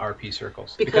see in the RP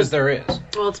circles? Because there is.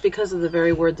 Well, it's because of the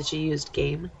very word that you used,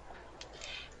 game.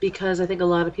 Because I think a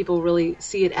lot of people really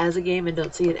see it as a game and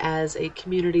don't see it as a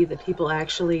community that people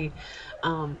actually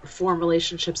form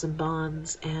relationships and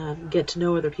bonds and get to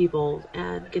know other people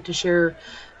and get to share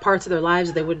parts of their lives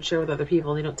that they wouldn't share with other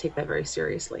people. They don't take that very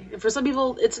seriously. And for some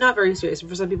people, it's not very serious. And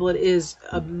for some people, it is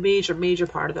a major, major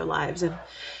part of their lives. And,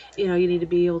 you need to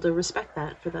be able to respect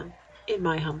that for them, in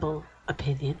my humble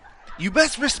opinion. You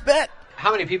best respect.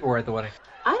 How many people were at the wedding?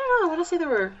 I don't know. I want to say there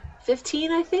were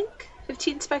 15, I think.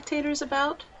 15 spectators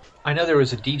about. I know there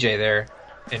was a DJ there,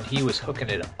 and he was hooking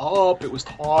it up. It was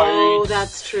tight. Oh,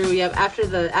 that's true. Yeah, after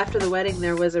the wedding,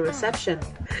 there was a reception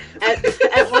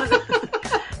at one of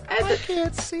the. I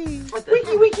can't see.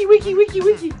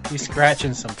 Wiki. He's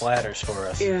scratching some platters for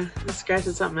us. Yeah, he's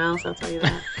scratching something else. I'll tell you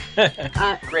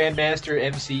that. Grandmaster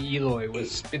MC Eloy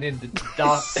was spinning the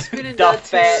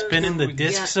spinning the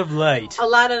discs of light. A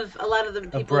lot of the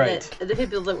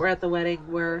people that were at the wedding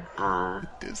were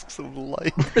discs of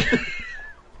light.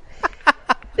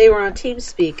 They were on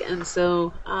TeamSpeak, and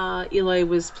so Eloy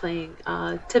was playing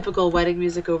typical wedding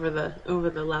music over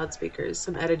the loudspeakers.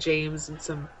 Some Etta James and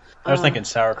some. I was thinking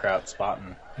sauerkraut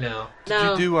spotting. No. Did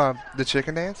you do the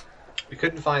chicken dance? We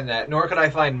couldn't find that, nor could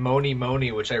I find Moni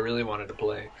Moni, which I really wanted to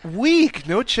play. Weak,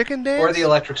 no chicken dance? Or the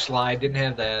electric slide, didn't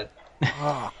have that.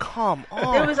 Oh, come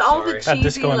on. There was all the cheesy,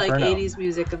 Disco Inferno. 80s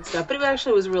music and stuff, but it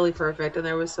actually was really perfect, and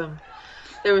there was some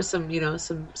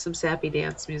sappy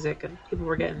dance music, and people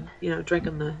were getting,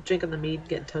 drinking the mead,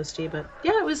 getting toasty, but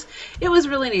yeah, it was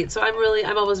really neat. So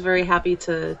I'm always very happy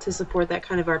to support that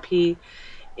kind of RP.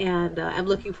 And I'm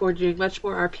looking forward to doing much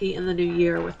more RP in the new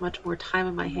year with much more time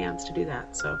in my hands to do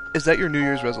that. So, is that your New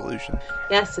Year's resolution?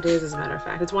 Yes, it is, as a matter of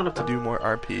fact. It's one of them. To do more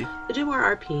RP? To do more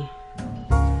RP.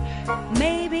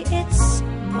 Maybe it's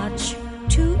much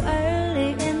too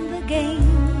early in the game,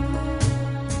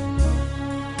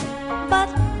 but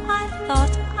I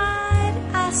thought I'd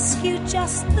ask you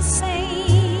just the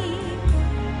same.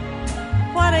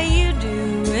 What are you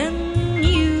doing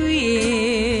New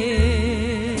Year's?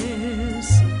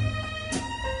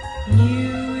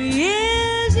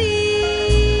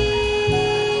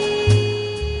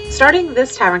 starting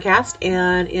this Taverncast,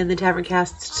 and in the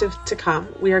Taverncasts to come,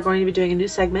 we are going to be doing a new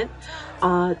segment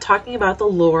talking about the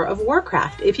lore of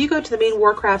Warcraft. If you go to the main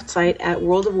Warcraft site at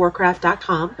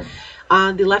worldofwarcraft.com,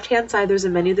 on the left-hand side, there's a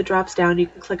menu that drops down. You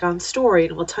can click on Story,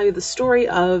 and it will tell you the story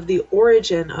of the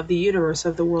origin of the universe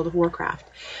of the World of Warcraft.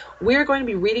 We're going to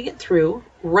be reading it through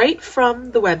right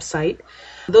from the website.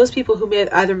 Those people who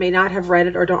may not have read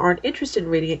it or aren't interested in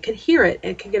reading it can hear it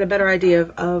and can get a better idea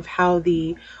of how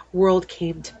the world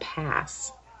came to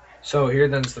pass. So here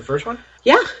then's the first one?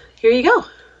 Yeah, here you go.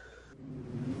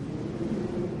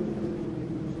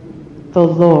 The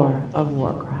lore of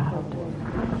Warcraft.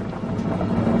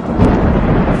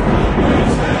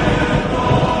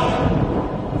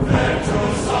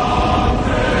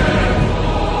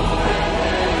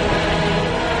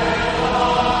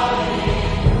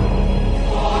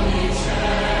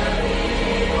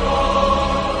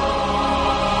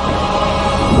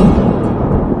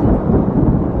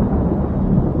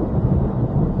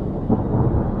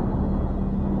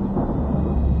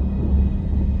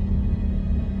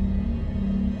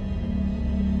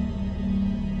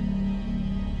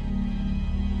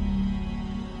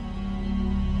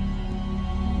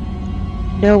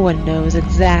 No one knows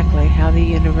exactly how the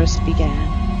universe began.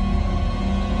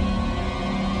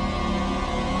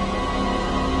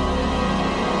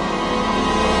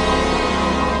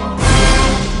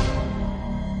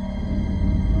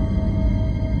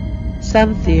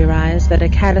 Some theorize that a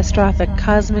catastrophic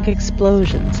cosmic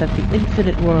explosion sent the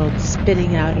infinite world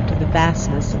spinning out into the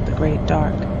vastness of the Great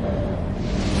Dark.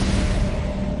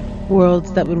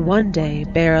 Worlds that would one day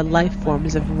bear life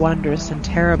forms of wondrous and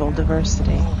terrible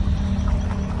diversity.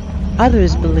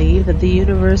 Others believe that the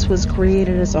universe was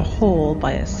created as a whole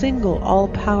by a single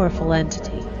all-powerful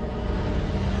entity.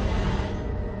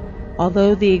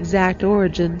 Although the exact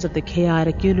origins of the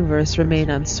chaotic universe remain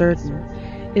uncertain,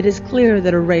 it is clear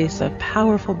that a race of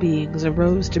powerful beings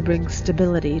arose to bring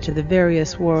stability to the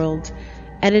various worlds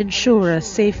and ensure a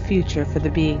safe future for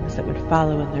the beings that would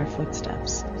follow in their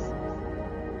footsteps.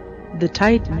 The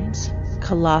Titans,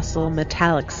 colossal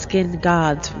metallic-skinned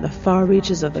gods from the far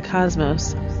reaches of the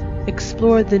cosmos,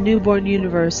 explored the newborn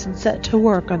universe and set to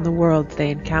work on the worlds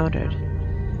they encountered.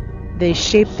 They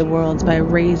shaped the worlds by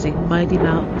raising mighty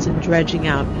mountains and dredging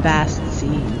out vast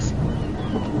seas.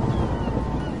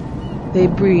 They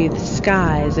breathed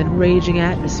skies and raging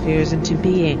atmospheres into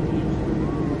being.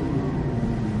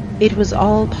 It was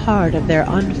all part of their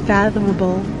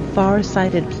unfathomable,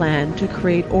 far-sighted plan to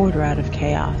create order out of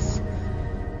chaos.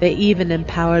 They even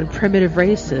empowered primitive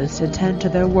races to tend to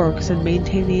their works and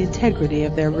maintain the integrity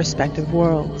of their respective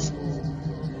worlds.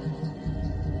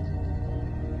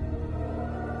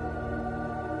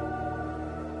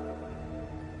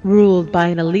 Ruled by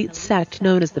an elite sect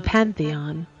known as the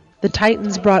Pantheon, the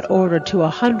Titans brought order to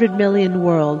 100 million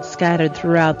worlds scattered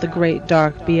throughout the Great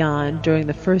Dark Beyond during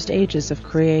the first ages of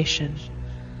creation.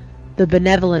 The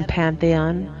benevolent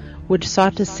Pantheon, which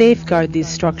sought to safeguard these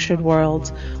structured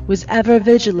worlds, was ever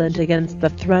vigilant against the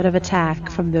threat of attack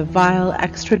from the vile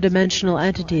extra-dimensional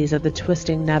entities of the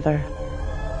twisting Nether.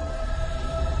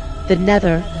 The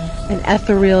Nether, an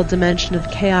ethereal dimension of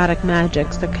chaotic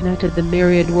magics that connected the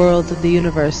myriad worlds of the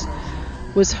universe,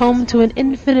 was home to an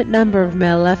infinite number of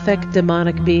malefic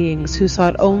demonic beings who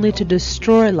sought only to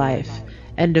destroy life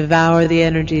and devour the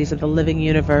energies of the living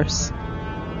universe.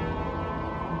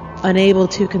 Unable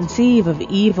to conceive of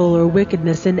evil or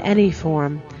wickedness in any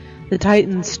form, the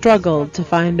Titans struggled to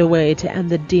find a way to end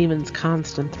the demon's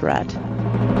constant threat.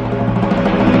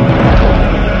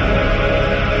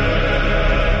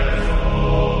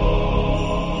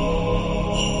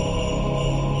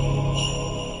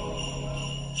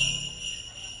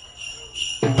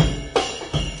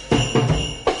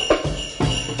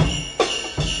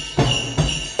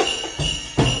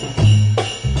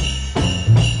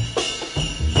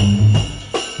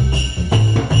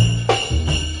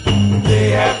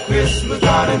 Christmas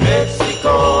down in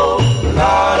Mexico, a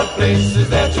lot of places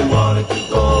that you wanted to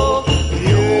go.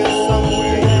 Here's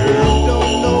somewhere you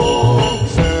don't know.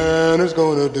 Santa's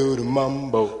gonna do the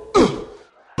mambo.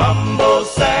 Mambo,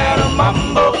 Santa,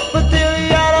 mambo.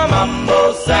 Patiliana,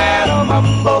 mambo, Santa,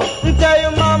 mambo. Tell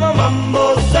your mama,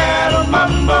 mambo, Santa,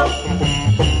 mambo.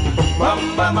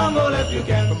 Mambo, mambo, if you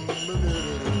can.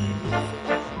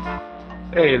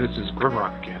 Hey, this is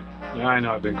Grimrock again. Yeah, I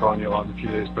know I've been calling you a lot in a few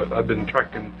days, but I've been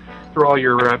trekking through all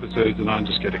your episodes, and I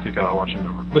just get a kick out of watching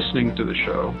them, listening to the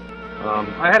show.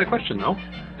 I had a question, though,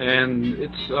 and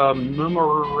it's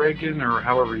Gnomeregan, or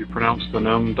however you pronounce the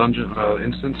Gnome Dungeon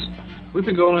instance. We've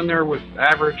been going in there with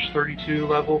average 32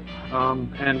 level,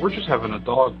 and we're just having a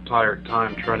dog-tired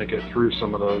time trying to get through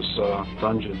some of those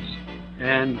dungeons.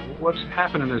 And what's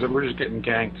happening is that we're just getting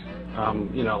ganked.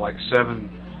 Like 7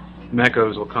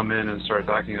 mechos will come in and start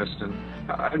attacking us, and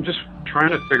I'm just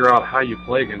trying to figure out how you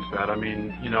play against that. I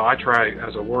mean, I try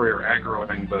as a warrior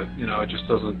aggroing, but it just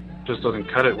doesn't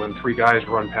cut it when 3 guys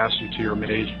run past you to your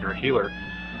mage and your healer.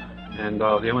 And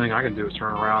the only thing I can do is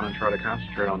turn around and try to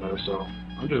concentrate on those. So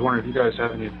I'm just wondering if you guys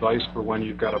have any advice for when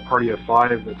you've got a party of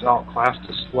 5 that's outclassed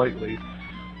us slightly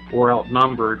or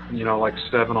outnumbered, like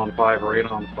 7 on 5 or 8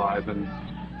 on 5, and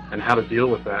how to deal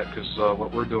with that, because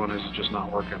what we're doing is just not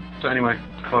working. So anyway,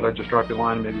 I thought I'd just drop you a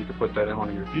line, and maybe you could put that in one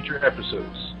of your future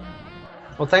episodes.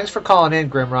 Well, thanks for calling in,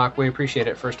 Grimrock. We appreciate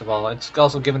it, first of all. It's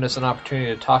also given us an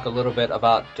opportunity to talk a little bit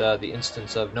about the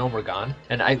instance of Gnomeregan.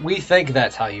 And we think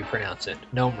that's how you pronounce it,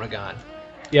 Gnomeregan.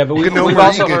 Yeah, but we've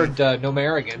also heard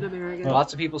Gnomerigan.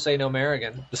 Lots of people say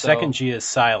Gnomerigan. The second G is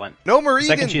silent. Gnomerigan. The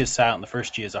second G is silent. The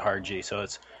first G is a hard G, so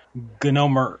it's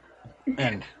Gnomer.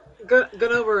 And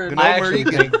Gnomeregan. I actually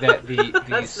think that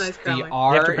the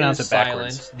R pronounce is it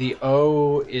backwards. silent, the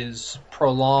O is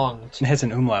prolonged. It has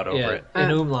an umlaut over it. An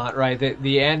umlaut, right.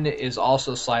 The N is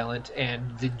also silent,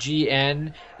 and the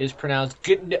GN is pronounced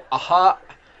aha,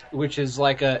 which is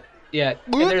like a, and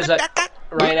there's a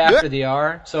right after the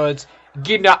R, so it's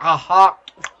gina aha,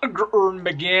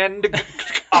 begin.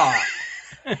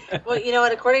 Well, you know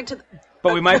what, according to...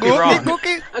 But we might be wrong.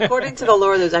 According to the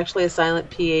lore, there's actually a silent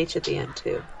PH at the end,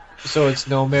 too. So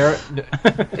it's I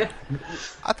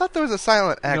thought there was a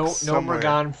silent X somewhere.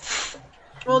 Gnomeregan.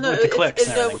 Well, no, with the clicks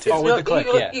and everything, too. With the click,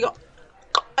 you go,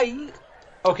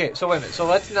 Okay, so wait a minute. So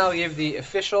let's now give the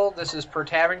official, this is per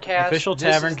Taverncast. Official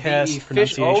Taverncast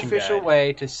pronunciation official guide.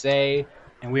 way to say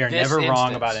and we are never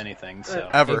wrong about anything. So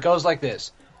ever. It goes like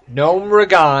this.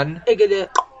 Gnomeregan.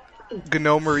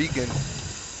 Gnomeregan.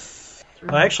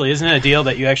 Well, actually, isn't it a deal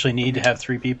that you actually need to have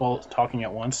 3 people talking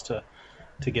at once to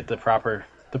get the proper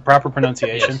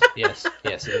pronunciation? Yes,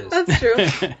 it is. That's true.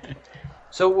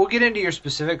 So we'll get into your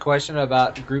specific question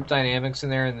about group dynamics in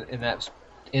there in that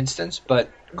instance, but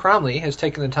Cromley has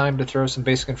taken the time to throw some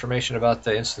basic information about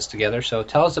the instance together, so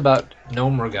tell us about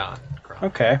Gnomeregan.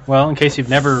 Okay, well, in case you've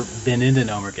never been into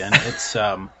Gnomeregan, it's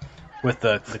with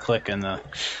the click and the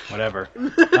whatever.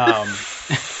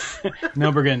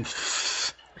 Gnomeregan.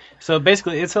 So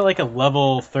basically, it's like a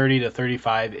level 30 to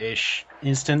 35-ish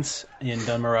instance in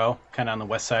Dunmoreau, kind of on the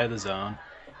west side of the zone.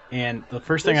 And the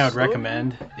first thing I would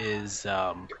recommend is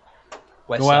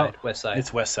West go side. out. West side.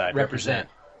 It's west side. Represent.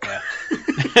 Yeah.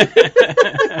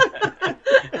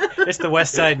 It's the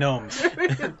west side gnomes.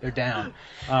 They're down.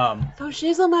 Oh,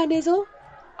 shizzle my nizzle.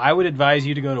 I would advise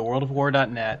you to go to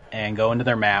worldofwar.net and go into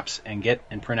their maps and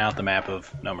print out the map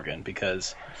of Gnomeregan,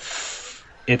 because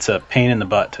it's a pain in the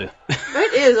butt to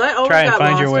It is. I always try and got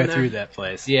find lost your way in there. through that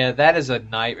place. Yeah, that is a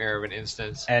nightmare of an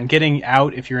instance. And getting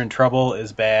out if you're in trouble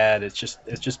is bad. It's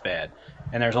just bad.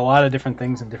 And there's a lot of different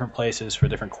things in different places for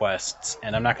different quests,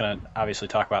 and I'm not going to obviously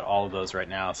talk about all of those right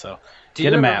now. So Do you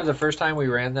get a remember map. the first time we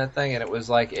ran that thing, and it was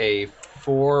like a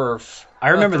 4 or I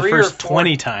remember the 3 first or 4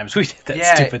 20 times we did that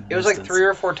yeah, stupid it was like instance. 3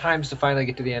 or 4 times to finally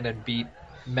get to the end and beat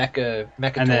Mecha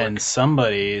And then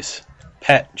somebody's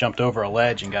pet jumped over a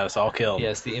ledge and got us all killed.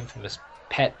 Yes, the infamous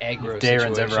pet aggro If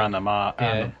Darren's situation. ever on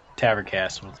the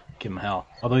Taverncast, we'll give him hell.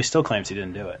 Although he still claims he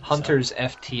didn't do it. Hunters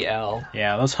FTL.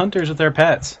 Yeah, those hunters with their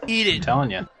pets. Eat it. I'm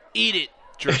telling you. Eat it.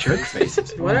 Jerk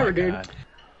faces. Oh Whatever, my dude. God.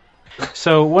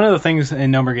 So one of the things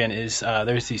in Gnomeregan is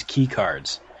there's these key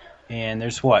cards. And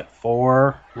there's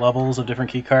 4 levels of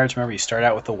different key cards. Remember, you start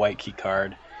out with the white key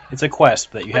card. It's a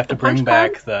quest that you have to bring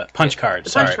back the punch card.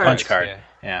 Punch card.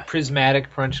 Yeah.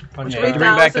 Prismatic punch Yeah, card. you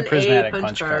bring back the prismatic 3008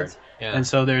 punch card. cards. Yeah. And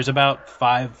so there's about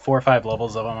 4 or 5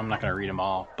 levels of them. I'm not going to read them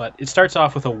all. But it starts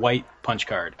off with a white punch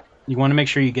card. You want to make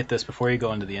sure you get this before you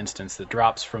go into the instance that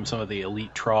drops from some of the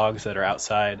elite trogs that are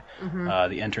outside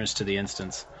the entrance to the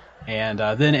instance. And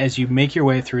then as you make your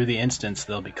way through the instance,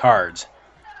 there'll be cards.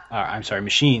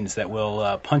 Machines that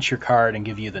will punch your card and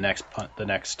give you the next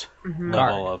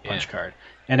level of punch card.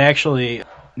 And actually,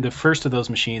 the first of those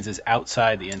machines is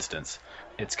outside the instance.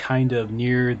 It's kind of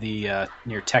near the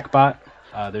near TechBot.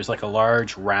 There's like a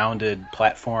large rounded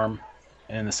platform,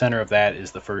 and in the center of that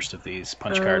is the first of these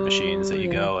punch card machines that you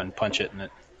go and punch it, and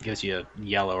it gives you a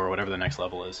yellow or whatever the next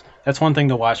level is. That's one thing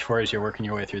to watch for as you're working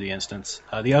your way through the instance.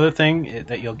 The other thing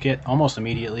that you'll get almost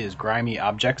immediately is grimy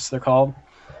objects, they're called.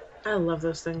 I love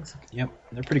those things. Yep,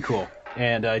 they're pretty cool.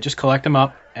 And just collect them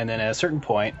up, and then at a certain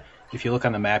point, if you look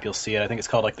on the map, you'll see it. I think it's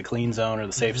called like the clean zone or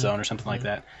the safe zone or something like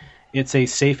that. It's a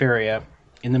safe area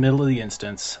in the middle of the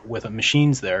instance with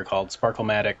machines there called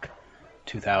Sparklematic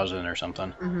 2000 or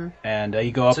something. And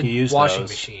you go up and you use washing those.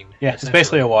 machine. Yeah, it's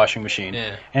basically a washing machine.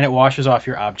 Yeah. And it washes off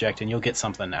your object, and you'll get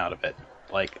something out of it.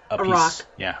 like a A piece. rock.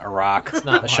 Yeah, a rock. It's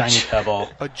not a shiny much. pebble.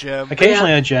 A gem.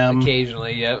 Occasionally a gem.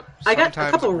 Occasionally, yep. I got a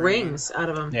Sometimes couple a ring. rings out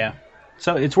of them. Yeah.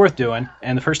 So it's worth doing,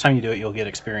 and the first time you do it, you'll get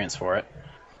experience for it.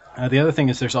 The other thing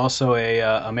is there's also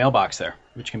a mailbox there,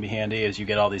 which can be handy as you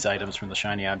get all these items from the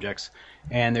shiny objects.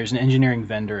 And there's an engineering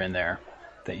vendor in there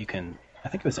that you can, I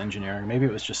think it was engineering, maybe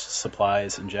it was just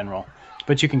supplies in general,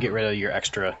 but you can get rid of your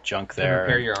extra junk there.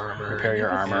 Repair your armor. Repair your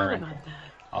armor. About And that.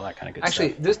 all that kind of good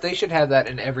Actually, stuff. they should have that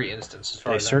in every instance. As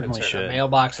far They as I'm certainly concerned. should. A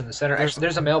mailbox in the center. Actually,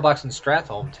 there's a mailbox in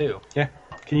Stratholme too. Yeah.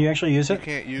 Can you actually use You it?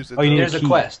 can't use it. Oh, you though. need There's a key.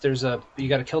 quest. You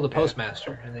got to kill the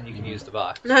postmaster, and then you can use the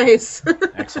box. Nice.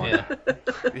 Excellent.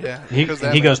 Yeah, He because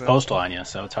that goes makes sense. postal on you,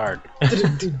 so it's hard.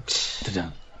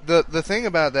 The thing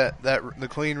about that the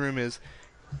clean room is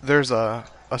there's a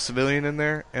civilian in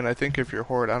there, and I think if you're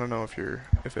Horde, I don't know if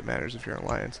it matters if you're in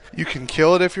Alliance. You can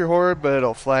kill it if you're Horde, but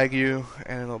it'll flag you,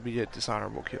 and it'll be a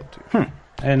dishonorable kill too. I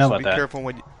didn't know so about be that.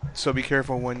 careful so be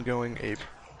careful when going ape.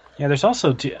 Yeah, there's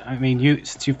also, I mean,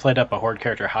 since you've played up a Horde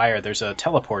character higher, there's a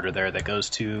teleporter there that goes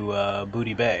to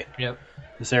Booty Bay. Yep.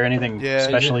 Is there anything Yeah,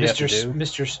 special you have to do?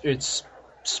 It's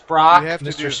Sprock. You have to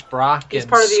Mr. do- Sprock. He's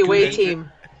and part of the away Scooty.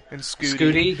 team. And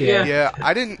Scooty. Scooty, yeah. Yeah,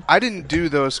 I didn't do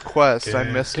those quests. I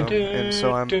missed them, and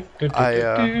so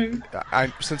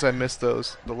I since I missed the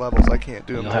levels, I can't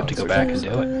do them. You'll have to go back and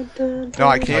do it. No,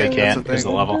 I Oh, can't. you That's can't the because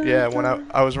thing. the level? Yeah, when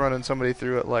I was running somebody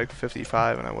through at like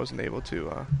 55, and I wasn't able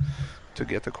to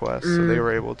get the quest, so they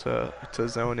were able to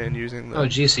zone in using the. Oh,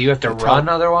 geez, so you have to the run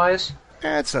top- otherwise?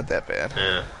 It's not that bad.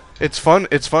 Yeah. It's fun.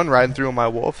 It's fun riding through my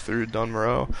wolf through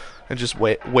Dunmoreau and just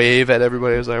wave at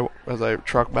everybody as I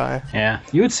truck by. Yeah,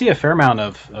 you would see a fair amount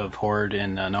of Horde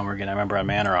in Nomergan. I remember on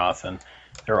Manaroth, and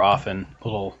there were often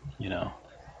little,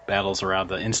 battles around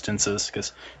the instances,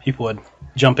 because people would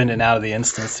jump in and out of the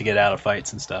instance to get out of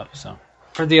fights and stuff, so.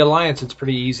 For the Alliance, it's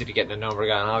pretty easy to get into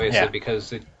Nomergan, obviously, Yeah.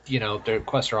 because their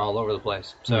quests are all over the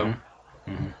place. So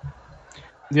Mm-hmm.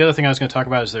 The other thing I was going to talk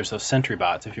about is there's those sentry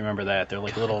bots, if you remember that. They're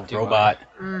like little Do robot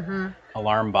Mm-hmm.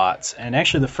 alarm bots. And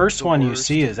actually the first The one you worst.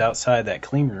 see is outside that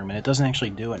clean room, and it doesn't actually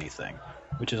do anything,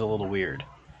 which is a little weird.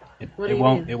 What do It you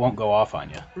won't mean? it won't go off on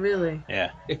you. Really?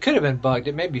 Yeah. it could have been bugged.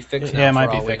 It may be fixed now. Yeah, it might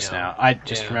for be all we fixed know. now. I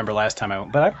just Yeah. remember last time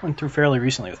but I went through fairly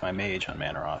recently with my mage on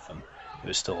Manaroth, and it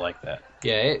was still like that.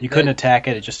 Yeah, You couldn't attack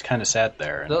it; it just kind of sat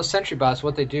there. And, Those sentry bots,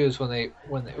 what they do is when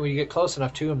you get close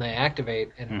enough to them, they activate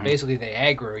and Mhm. basically they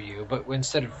aggro you. But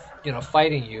instead of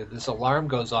fighting you, this alarm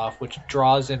goes off, which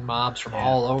draws in mobs from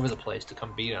all over the place to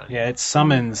come beat on you. yeah, it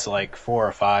summons like 4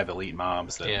 or 5 elite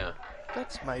mobs that Yeah.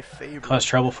 That's my favorite. cause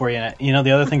trouble for you. And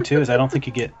the other thing too is I don't think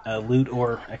you get loot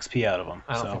or XP out of them.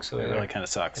 I don't think so It either. really kind of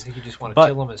I sucks. think you just want to But-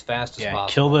 kill them as fast as Yeah,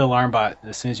 possible. kill the alarm bot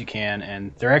as soon as you can,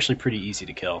 and they're actually pretty easy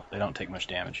to kill. They don't take much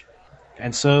damage.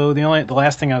 And so the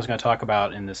last thing I was going to talk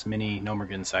about in this mini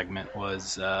Nomergan segment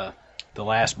was the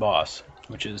last boss,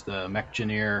 which is the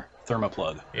Mechgineer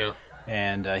Thermoplug. Yeah.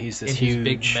 And he's this In his huge,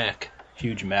 big mech.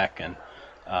 huge mech, and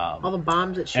All the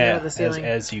bombs that shoot out of the ceiling.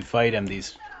 as you fight him,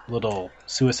 these little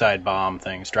suicide bomb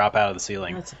things drop out of the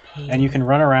ceiling, That's a pain. and you can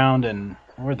run around and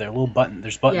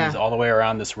there's buttons Yeah. all the way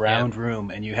around this round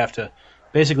room, and you have to.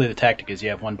 Basically, the tactic is you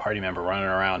have one party member running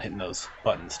around hitting those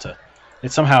buttons to.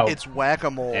 It's somehow. It's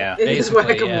whack-a-mole. Yeah, It is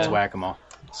basically, whack-a-mole. it's whack-a-mole.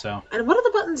 So And what do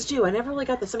the buttons do? I never really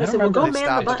got this. Somebody I said, don't well, go remember.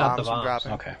 man the Stop button. the bombs from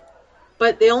dropping. okay,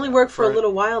 But they only work for a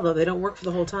little while, though. They don't work for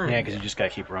the whole time. yeah, because you just got to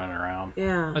keep running around.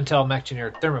 Yeah. Until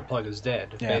Mechgineer Thermoplug is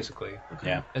dead, Yeah. basically.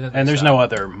 Yeah, And then and they there's stop. no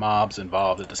other mobs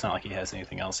involved. It's not like he has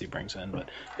anything else he brings in, but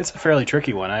it's a fairly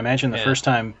tricky one. I imagine the Yeah. first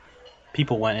time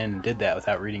people went in and did that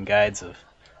without reading guides of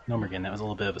Nomergan, that was a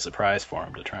little bit of a surprise for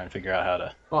him to try and figure out how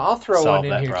to. Well, I'll throw solve one in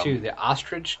that here problem. too. The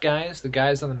ostrich guys, the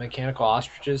guys on the mechanical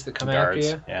ostriches that come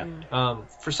Guards, after you. yeah.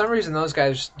 For some reason, those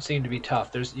guys seem to be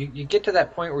tough. You get to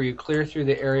that point where you clear through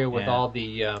the area with Yeah. all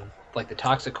the like the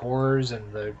toxic horrors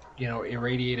and the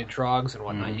irradiated trogs and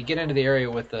whatnot. Mhm. You get into the area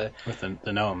with the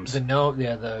gnomes.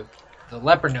 the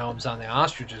leper gnomes on the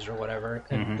ostriches or whatever,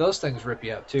 and Mhm. those things rip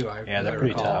you up too. Yeah, they're I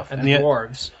pretty recall. tough. And And the the-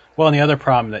 dwarves. Well, and the other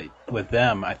problem that with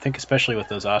them, I think especially with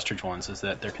those ostrich ones, is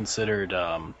that they're considered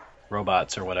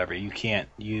robots or whatever. You can't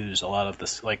use a lot of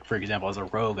this. Like, for example, as a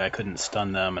rogue, I couldn't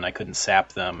stun them and I couldn't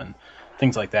sap them and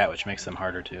things like that, which makes them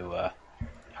harder to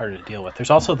deal with. There's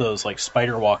also those like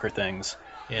spider walker things.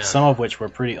 Yeah. Some of which were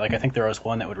pretty. Like, I think there was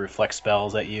one that would reflect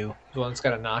spells at you. The one that's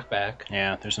got a knockback.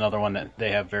 Yeah, there's another one that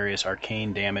they have various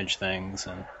arcane damage things,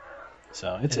 and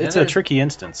so it's And then a there's- tricky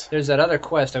instance. There's that other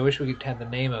quest. I wish we could have the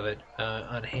name of it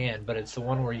on hand, but it's the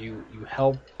one where you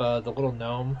help the little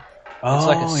gnome. Oh, It's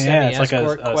like a yeah, it's like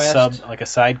semi-escort a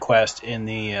quest. side quest in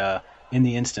the in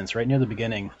the instance right near the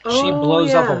beginning. She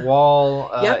blows up a wall.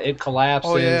 Yep. It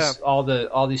collapses. Oh, yeah.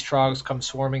 All these trogs come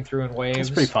swarming through in waves. It's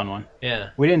a pretty fun one. Yeah.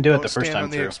 We didn't do it Don't the first stand time on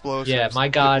the through. explosives. Yeah, my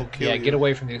It God. will kill Yeah, you. get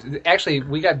away from these. Actually,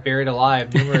 we got buried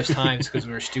alive numerous times because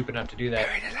we were stupid enough to do that.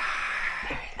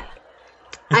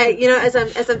 As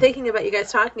I'm thinking about you guys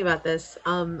talking about this,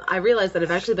 I realized that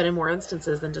I've actually been in more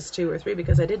instances than just 2 or 3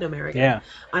 because I did know Marigan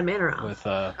on Manor with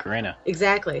Karina.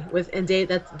 Exactly. With Dave.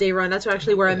 That's Day Run. That's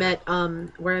actually where I met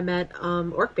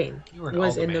Orkbane. You were an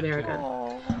Was Alderman, in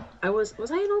America. I was I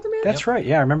an Alderman? That's right.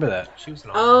 Yeah, I remember that. She was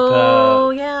an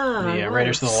yeah. The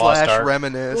Raiders of the Lost Ark.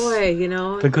 Reminisce. Boy,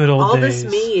 the good old all days.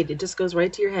 this mead, it just goes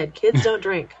right to your head. Kids don't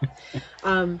drink.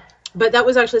 But that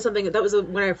was actually something that was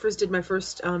when I first did my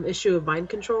first issue of Mind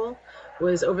Control.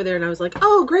 Was over there, and I was like,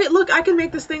 "Oh, great! Look, I can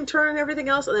make this thing turn and everything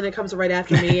else." And then it comes right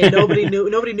after me, and nobody knew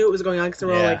it was going on because they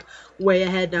were all like way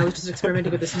ahead. And I was just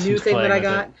experimenting with this new thing that I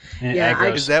got.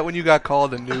 Is that when you got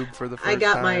called a noob for the first time? I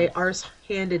got my arse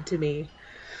handed to me.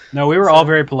 No, we were all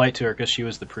very polite to her because she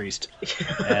was the priest,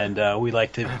 and we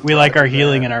like our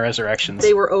healing and our resurrections.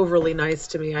 They were overly nice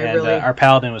to me. Our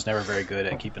paladin was never very good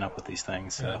at keeping up with these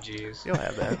things. So. Jeez, you'll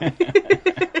have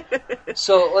that.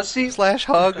 So let's see.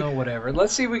 /hug. Oh, whatever.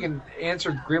 Let's see if we can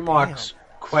answer Grimlock's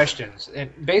questions.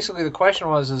 And basically, the question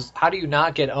was: how do you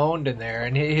not get owned in there?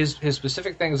 And his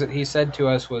specific things that he said to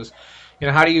us was,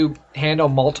 how do you handle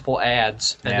multiple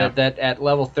ads? And that at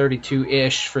level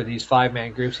 32-ish for these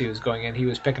 5-man groups he was going in, he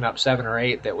was picking up 7 or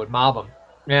 8 that would mob him.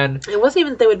 And it wasn't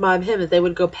even that they would mob him; they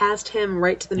would go past him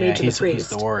right to the mage and the priest. He's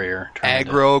the warrior.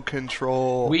 Aggro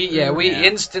control. We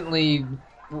instantly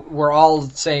were all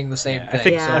saying the same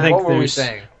thing. I think what were we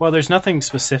saying? Well, there's nothing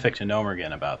specific to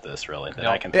Nomergan about this, really, that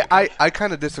I can think of. I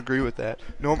kind of disagree with that.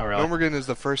 Nomergan is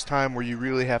the first time where you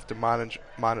really have to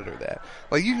monitor that.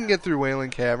 Like, you can get through Wailing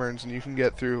Caverns, and you can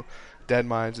get through Dead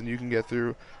Mines, and you can get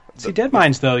through... Dead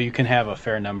Mines, though, you can have a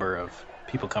fair number of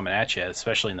people coming at you,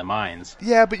 especially in the mines.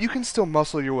 Yeah, but you can still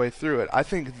muscle your way through it. I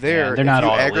think if you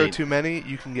aggro too many,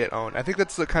 you can get owned. I think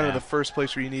that's the first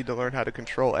place where you need to learn how to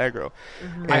control aggro.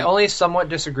 Mm-hmm. I only somewhat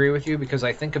disagree with you because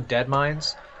I think of Dead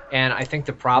Mines, and I think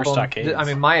the problem...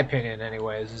 my opinion,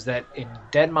 anyways, is that in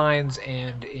Dead Mines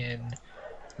and in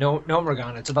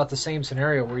Nomergan, it's about the same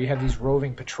scenario where you have these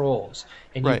roving patrols,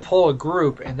 and you pull a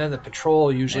group, and then the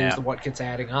patrol usually is what gets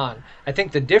adding on. I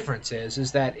think the difference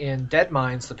is that in Dead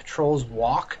Mines, the patrols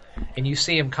walk, and you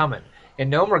see them coming.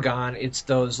 In Nomergan, it's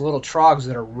those little trogs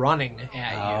that are running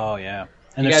at you. Oh, yeah.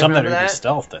 And there's some that are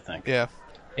stealthed, I think. Yeah.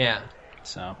 Yeah.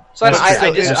 So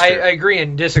I agree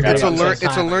and disagree. It's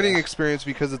a learning experience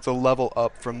because it's a level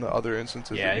up from the other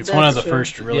instances. Yeah, it's one of the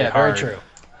first really hard,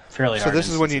 fairly hard. So this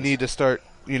is when you need to start,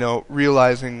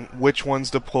 realizing which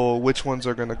ones to pull, which ones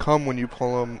are going to come when you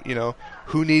pull them.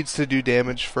 Who needs to do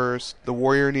damage first? The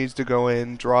warrior needs to go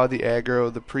in, draw the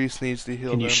aggro. The priest needs to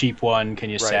heal. Can you sheep one? Can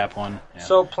you sap one? Yeah.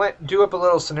 So do up a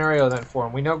little scenario then for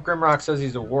him. We know Grimrock says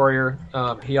he's a warrior.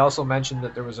 He also mentioned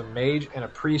that there was a mage and a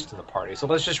priest in the party. So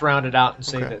let's just round it out and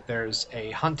say that there's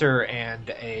a hunter and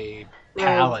a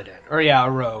paladin, or a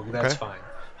rogue. That's fine.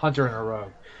 Hunter and a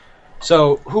rogue.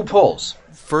 So who pulls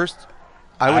first?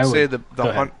 I would say the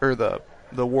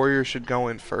warrior should go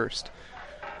in first.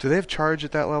 Do they have charge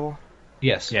at that level?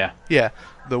 Yes. Yeah. Yeah.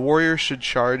 The warrior should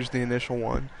charge the initial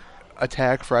one,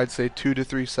 attack for I'd say 2 to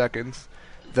 3 seconds,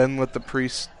 then let the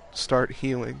priest start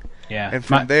healing. Yeah. And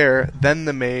from there, then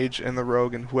the mage and the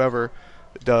rogue and whoever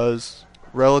does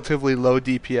relatively low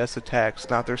DPS attacks,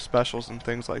 not their specials and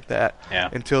things like that,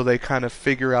 until they kind of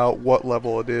figure out what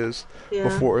level it is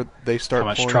before they start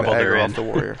pulling the aggro off the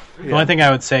warrior. The only thing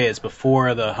I would say is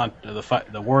before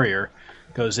the warrior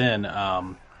goes in,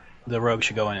 the rogue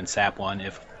should go in and sap one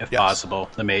if possible.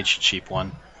 The mage should sheep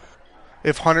one.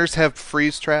 If hunters have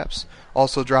freeze traps,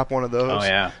 also drop one of those. Oh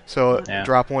yeah. So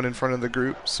drop one in front of the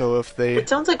group. So if they, it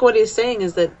sounds like what he's saying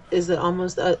is that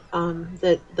almost that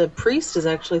the priest is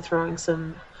actually throwing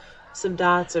some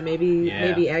dots or maybe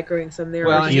aggroing some there.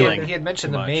 Well, he had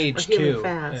mentioned the mage too.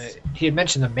 He had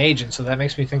mentioned the mage, and so that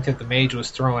makes me think that the mage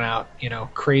was throwing out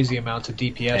crazy amounts of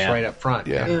DPS right up front.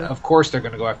 Yeah. And of course they're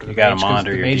going to go after the mage because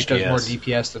the mage does more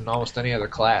DPS than almost any other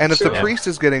class. And if the priest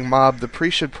is getting mobbed, the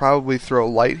priest should probably throw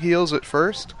light heals at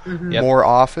first, more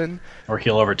often, or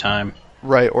heal over time.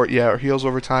 Right, or heals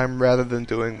over time rather than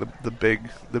doing the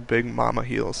big mama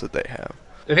heals that they have.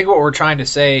 I think what we're trying to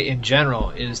say in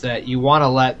general is that you want to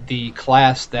let the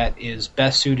class that is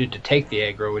best suited to take the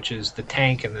aggro, which is the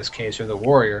tank in this case, or the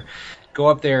warrior, go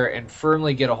up there and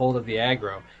firmly get a hold of the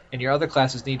aggro. And your other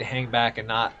classes need to hang back and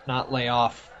not lay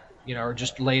off or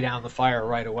just lay down the fire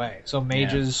right away. So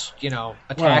mages,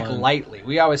 attack lightly.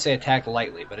 We always say attack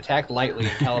lightly, but attack lightly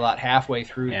until about halfway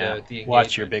through the engagement.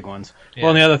 Watch your big ones. Yeah.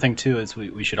 Well, and the other thing, too, is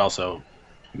we should also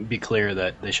be clear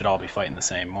that they should all be fighting the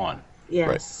same one.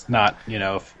 Yes. Not,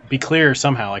 be clear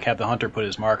somehow, like have the hunter put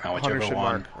his mark on whichever one.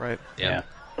 Mark, right. Yeah.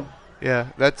 Yeah,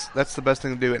 that's the best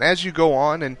thing to do. And as you go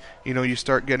on and, you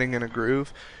start getting in a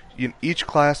groove, each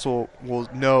class will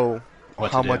know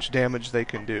how much damage they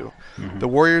can do. Mm-hmm. The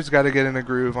warrior's got to get in a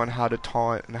groove on how to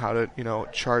taunt and how to,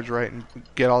 charge right and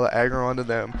get all the aggro onto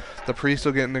them. The priest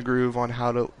will get in the groove on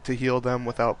how to heal them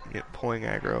without pulling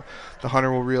aggro. The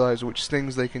hunter will realize which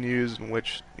stings they can use and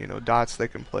which, dots they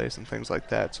can place and things like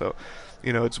that. So,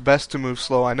 it's best to move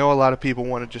slow. I know a lot of people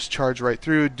want to just charge right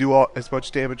through, do as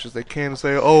much damage as they can, and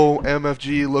say, "Oh,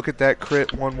 MFG, look at that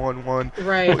crit 111."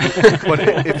 Right.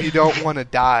 But if you don't want to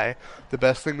die, the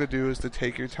best thing to do is to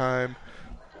take your time,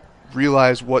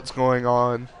 realize what's going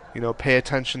on, pay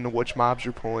attention to which mobs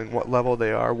you're pulling, what level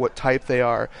they are, what type they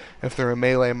are, if they're a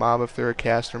melee mob, if they're a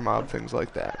caster mob, things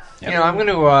like that. Yep. I'm going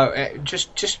to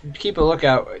just keep a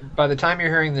lookout. By the time you're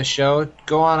hearing this show,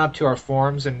 go on up to our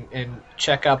forums and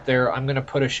check out there. I'm going to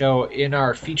put a show in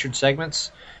our featured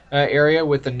segments area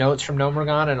with the notes from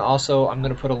Gnomergon, and also I'm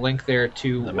going to put a link there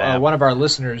to one of our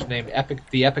listeners named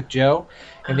the Epic Joe.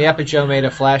 And the Epic Joe made a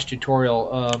Flash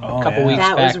tutorial a couple weeks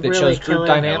back that shows group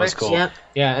dynamics. Cool. Yep.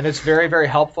 Yeah, and it's very, very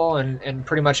helpful and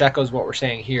pretty much echoes what we're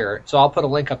saying here. So I'll put a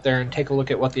link up there and take a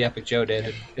look at what the Epic Joe did,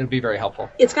 and it'll be very helpful.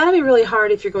 It's got to be really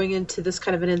hard if you're going into this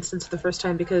kind of an instance for the first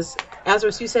time because,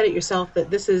 Azros, you said it yourself that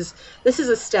this is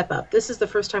a step up. This is the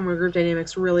first time where group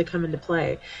dynamics really come into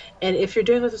play. And if you're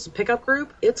doing this as a pickup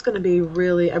group, it's going to be a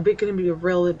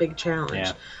really big challenge.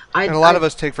 Yeah. And a lot of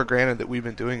us take for granted that we've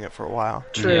been doing it for a while.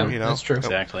 True. Yeah, that's true.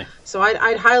 Exactly. So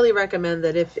I'd highly recommend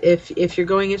that if you're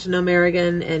going into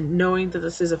Gnomerigan and knowing that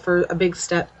this is a big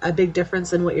step, a big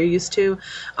difference in what you're used to,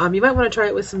 you might want to try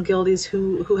it with some guildies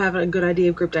who have a good idea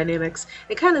of group dynamics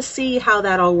and kind of see how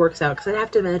that all works out. Because I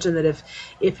have to imagine that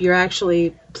if you're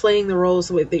actually playing the roles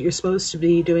that you're supposed to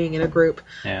be doing in a group,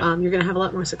 you're going to have a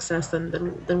lot more success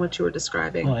than what you were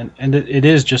describing. Well, and it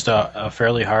is just a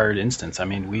fairly hard instance. I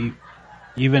mean,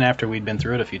 even after we'd been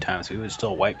through it a few times, we would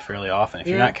still wipe fairly often. If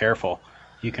you're not careful,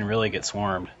 you can really get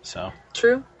swarmed. So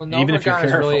true. Well, even if you're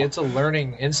careful, it's a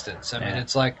learning instance. I mean,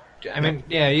 it's like,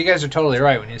 you guys are totally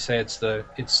right when you say it's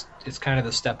kind of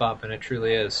the step up, and it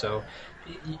truly is. So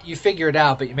you figure it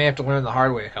out, but you may have to learn the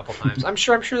hard way a couple times. I'm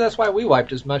sure that's why we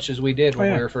wiped as much as we did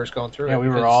when we were first going through it. Yeah, we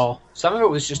were all. Some of it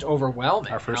was just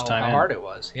overwhelming. Our first time how hard it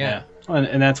was. Yeah. Well,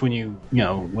 and that's when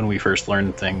when we first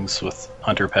learned things with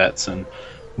hunter pets and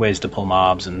ways to pull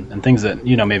mobs and things that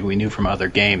maybe we knew from other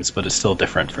games, but it's still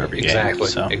different for every game.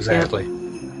 Exactly.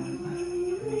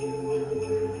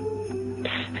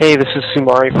 Hey, this is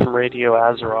Sumari from Radio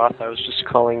Azeroth. I was just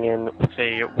calling in with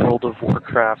a World of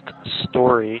Warcraft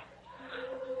story.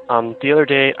 The other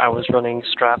day, I was running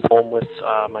Stratholme with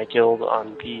my guild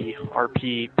on the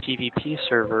RP PvP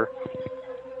server.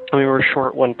 And we were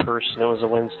short one person. It was a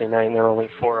Wednesday night, and there were only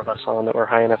 4 of us on that were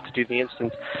high enough to do the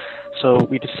instance. So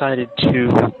we decided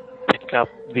to pick up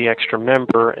the extra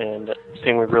member, and the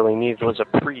thing we really needed was a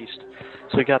priest.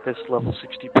 So we got this level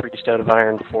 60 priest out of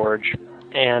Ironforge,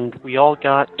 and we all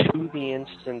got to the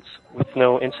instance with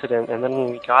no incident. And then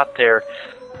when we got there,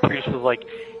 the priest was like,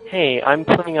 "Hey, I'm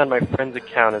playing on my friend's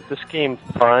account. Is this game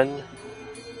fun?"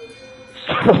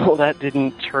 So that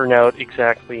didn't turn out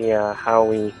exactly how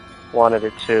we wanted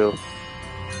it to.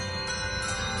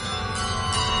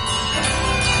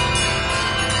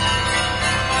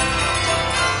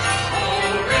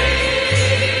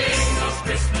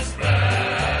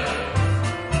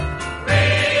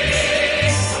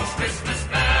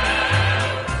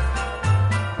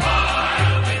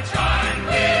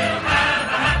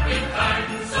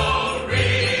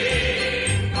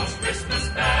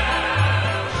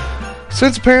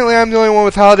 Since apparently I'm the only one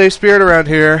with holiday spirit around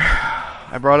here,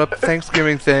 I brought up the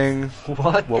Thanksgiving thing.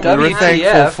 What we were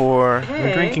thankful for. Hey.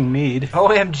 We're drinking mead.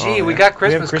 OMG, we got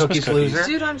Christmas cookies, loser.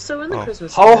 Dude, I'm so into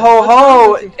Christmas Ho, ho,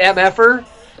 ho, MFer.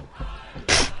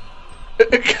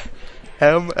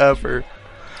 MFer.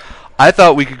 I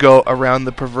thought we could go around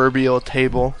the proverbial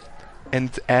table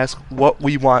and ask what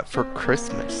we want for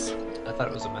Christmas. I thought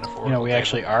it was a metaphor. We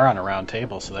actually are on a round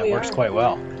table, so that works quite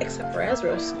well. Except for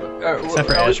Azros. Except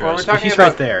for Azros. But he's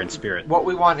right there in spirit. What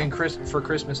we want for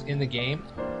Christmas in the game?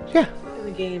 Yeah. In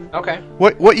the game. Okay.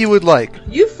 What you would like?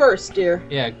 You first, dear.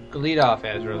 Yeah, lead off,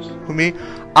 Azros. Who, me?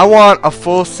 I want a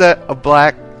full set of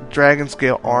black dragon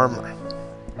scale armor.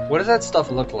 What does that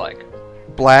stuff look like?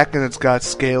 Black, and it's got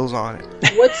scales on it.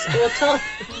 Tell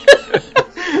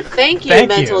Thank you, Thank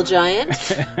mental you. giant.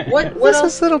 What What's else?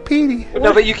 this little Petey?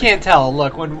 No, but you can't tell.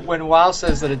 Look, when WoW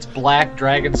says that it's black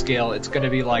dragon scale, it's going to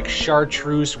be like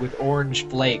chartreuse with orange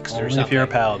flakes or Only something. if you're a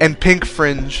paladin. And pink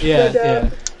fringe. Yeah.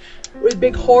 With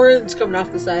big horns coming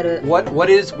off the side of it. What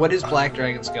is black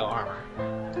dragon scale armor?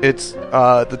 It's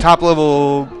the top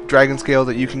level dragon scale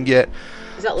that you can get.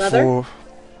 Is that leather?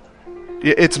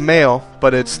 It's mail,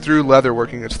 but it's through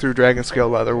leatherworking. It's through dragon scale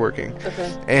leatherworking.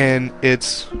 Okay. And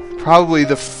it's probably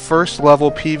the first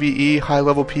level PvE, high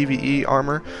level PvE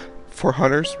armor for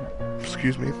hunters.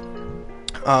 Excuse me.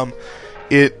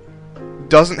 It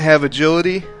doesn't have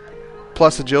agility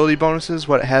plus agility bonuses.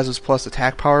 What it has is plus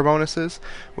attack power bonuses,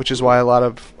 which is why a lot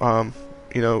of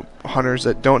hunters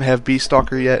that don't have Beast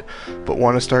Stalker yet but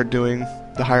want to start doing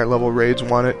the higher level raids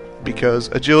want it, because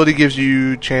agility gives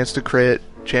you chance to crit,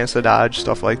 chance to dodge,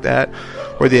 stuff like that,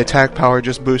 where the attack power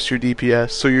just boosts your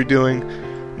DPS, so you're doing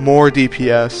more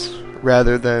DPS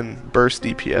rather than burst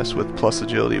DPS with plus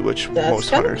agility, which most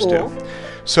hunters do.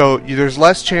 So there's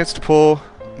less chance to pull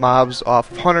mobs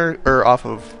off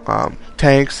of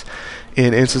tanks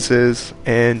in instances,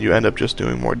 and you end up just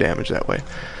doing more damage that way.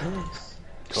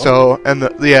 So, and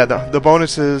the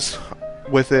bonuses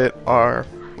with it are,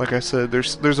 like I said,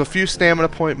 there's a few stamina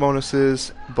point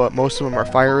bonuses, but most of them are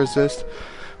fire resist,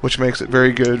 which makes it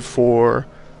very good for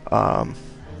UBRS,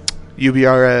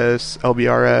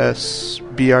 LBRS,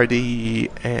 BRD,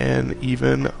 and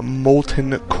even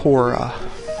Molten Cora.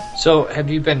 So, have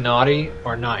you been naughty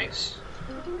or nice?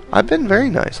 I've been very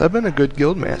nice. I've been a good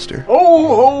guild master. Ho,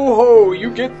 ho, ho! You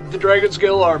get the dragon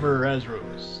scale armor,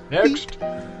 Azros. Next.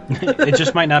 It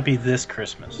just might not be this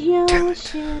Christmas.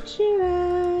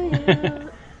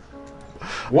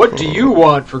 What do you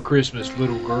want for Christmas,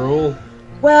 little girl?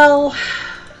 Well,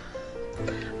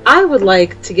 I would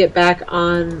like to get back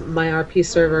on my RP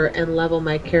server and level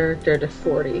my character to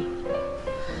 40.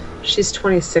 She's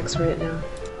 26 right now.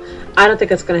 I don't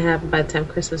think it's going to happen by the time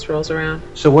Christmas rolls around.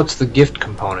 So what's the gift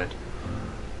component?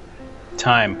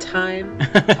 Time. One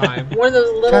of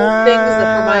those little things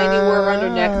that Hermione wore around her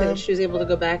neck that she was able to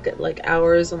go back at like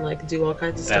hours and like do all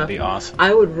kinds of stuff. That'd be awesome.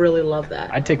 I would really love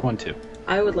that. I'd take one too.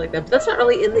 I would like that, but that's not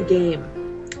really in the game.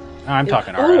 No, I'm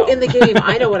talking RL. Oh, in the game.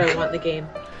 I know what I want in the game.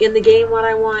 In the game, what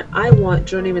I want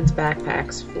Journeyman's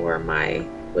backpacks for my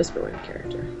Whisperwind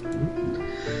character.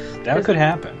 That could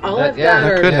happen. That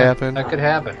could happen. That could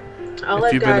happen.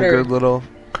 If you've been a good little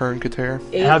Kern Kater.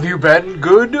 Have you been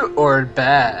good or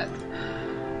bad?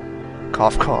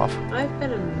 Cough, cough. I've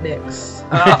been a mix.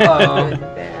 Uh-oh. Good and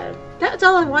bad. That's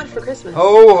all I want for Christmas. Ho,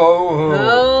 ho, ho.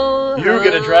 Ho, You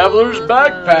get a traveler's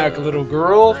backpack, little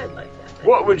girl.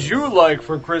 What would you like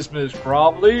for Christmas,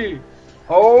 probably?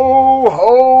 Ho,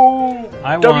 ho.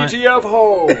 I want- WTF,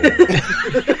 ho.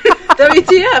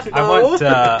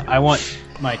 WTF, I want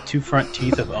my two front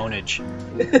teeth of ownage.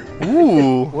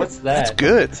 Ooh. What's that? That's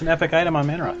good. It's an epic item on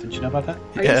Manoroth. Didn't you know about that?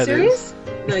 Are you serious?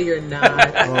 No, you're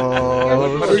not.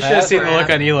 Oh, We should have seen the look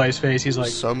on Eli's face. He's like,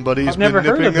 somebody's I've never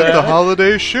been heard nipping of at the that.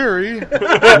 holiday sherry. Look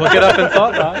it up in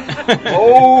Thoughtbot.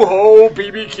 Ho, ho,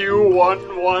 BBQ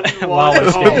 111.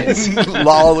 Lawler skates.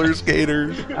 Lawler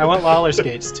skaters. I want Lawler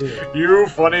skates too. You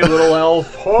funny little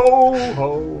elf. Ho,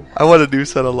 ho. I want a new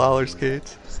set of Lawler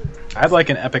skates. I'd like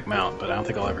an epic mount, but I don't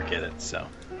think I'll ever get it. So,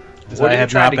 because What I are you have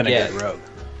trying not to been get? a good rogue.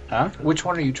 Huh? Which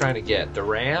one are you trying to get? The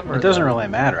Ram? Or It doesn't the- really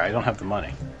matter. I don't have the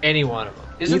money. Any one of them.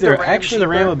 Isn't Either the Ram actually, the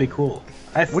Ram cheaper? would be cool.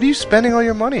 What are you spending all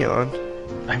your money on?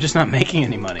 I'm just not making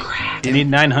any money. I need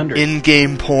 900.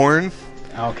 In-game porn?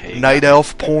 Okay. Night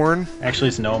elf porn? Actually,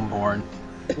 it's gnome porn.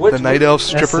 The night elf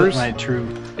That's strippers? my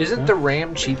true. Isn't the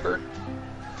Ram cheaper?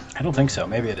 I don't think so.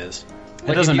 Maybe it is. Like,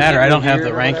 It doesn't if you matter. get I don't the have gear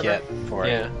the or rank whatever? yet for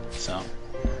Yeah. it. So.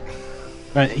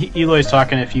 But Eloy's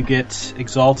talking if you get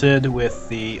exalted with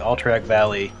the Alterac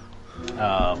Valley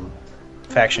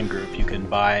faction group, you can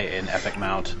buy an epic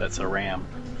mount that's a Ram.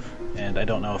 And I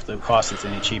don't know if the cost is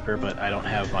any cheaper, but I don't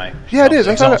have my Yeah, it is.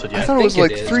 I thought exalted it, yet. I thought it was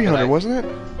think like it is, 300, but I- wasn't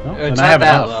it? No, It's then I not have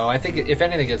that enough. low. I think if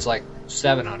anything, it's like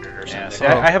 700 or Yeah, something. see,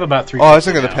 I have about 3. Oh, I was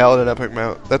thinking the Paladin epic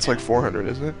mount. That's like 400,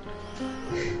 isn't it?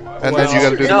 And then you got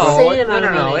to do no, Insane no, amount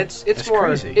of no. money. It's more.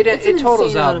 crazy. It It's an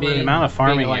totals insane amount out of being money. The amount of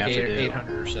farming being like you have to do.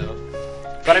 800 or so.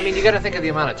 But I mean, you got to think of the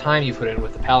amount of time you put in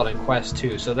with the Paladin quest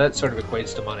too. So that sort of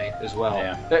equates to money as well.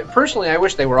 Yeah. Personally, I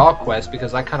wish they were all quests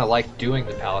because I kind of like doing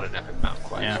the Paladin epic mount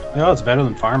quest. Yeah, well, it's better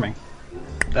than farming.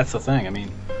 That's the thing. I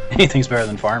mean, anything's better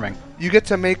than farming. You get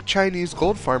to make Chinese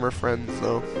gold farmer friends,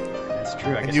 though. That's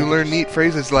true. I And guess you I learn could neat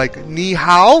phrases like, Ni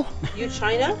hao? You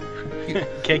China?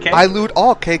 KK? I loot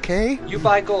all, KK. You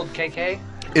buy gold, KK.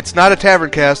 It's not a tavern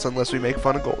cast unless we make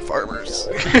fun of gold farmers.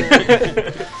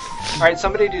 All right,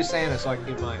 somebody do Santa so I can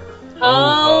get mine.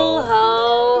 Ho,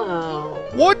 ho, ho.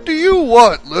 What do you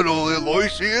want, little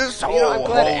Aloysius? You know, I'm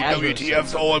glad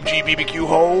WTF, OMG, BBQ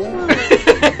ho.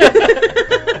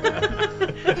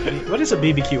 What is a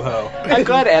BBQ ho? I'm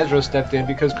glad Azro stepped in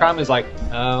because Crom is like,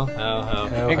 ho, ho,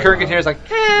 ho. And Kirkatare is like,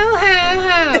 ho, ho,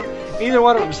 ho. Neither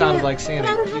one of them sounded like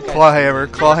Santa. Clawhammer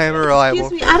reliable.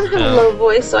 Excuse me, I don't have a low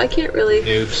voice, so I can't really...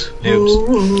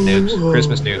 Noobs.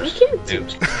 Christmas noobs.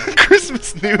 Noobs.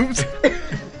 Christmas noobs.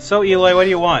 So, Eloy, what do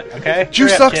you want, okay?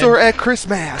 Juice sucks or at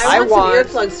Christmas. I want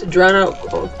some earplugs to drown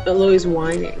out Eloy's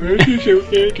whining.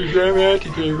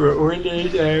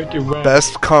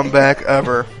 Best comeback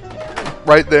ever.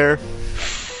 Right there.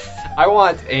 I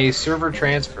want a server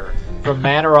transfer from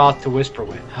Manaroth to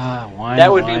Whisperwind.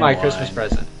 That would be my Christmas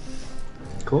present.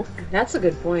 Cool. That's a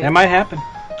good point. That might happen.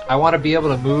 I want to be able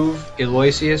to move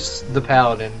Aloysius the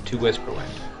Paladin to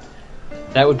Whisperwind.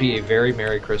 That would be a very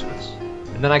Merry Christmas.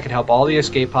 And then I could help all the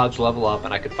escape pods level up,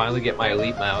 and I could finally get my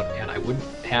elite mount, and I wouldn't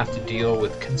have to deal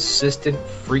with consistent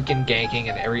freaking ganking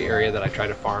in every area that I try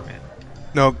to farm in.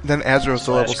 No, then Azrael's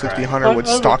the level 60 hunter would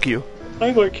stalk you.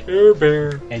 I'm a Care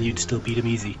Bear. And you'd still beat him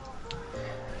easy.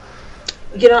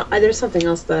 You know, there's something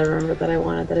else that I remember that I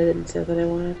wanted that I didn't say that I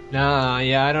wanted. Nah,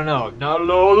 yeah, I don't know. Not a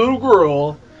little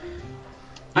girl.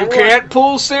 You can't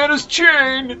pull Santa's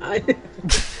chain. I'll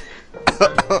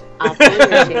pull your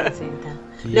chain, Santa.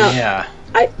 No, yeah.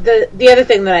 The other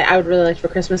thing that I would really like for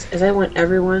Christmas is I want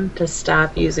everyone to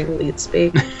stop using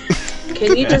LeetSpeak.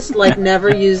 Can you just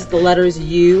never use the letters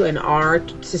U and R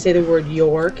to say the word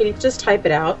your? Can you just type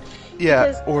it out? Yeah,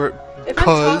 Because or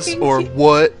cuz, or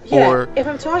what, or... if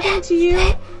I'm talking to you...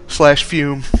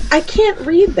 /fume. I can't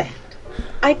read that.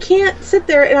 I can't sit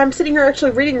there and I'm sitting here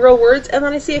actually reading real words and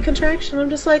then I see a contraction. I'm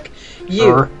just like,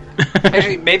 you.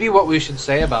 Actually, maybe what we should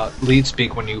say about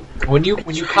LeetSpeak when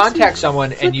you contact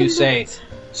someone and you say,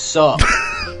 sup.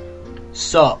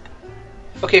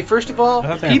 Okay, first of all... I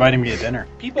thought they were inviting me to dinner.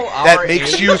 People our That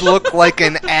makes age, you look like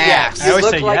an ass. Yeah, you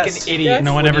look like yes. an idiot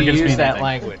No one when ever you gives use me that anything.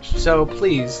 language. So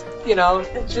please,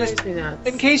 just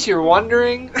in case you're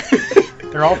wondering,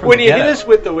 They're all from when you the hit ghetto. us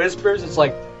with the whispers, it's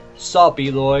like, sup,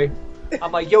 Eloy.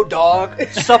 I'm like, yo, dog,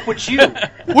 sup with you.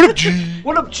 What up, G?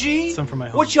 What up, G? Some from my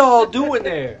home. What y'all doing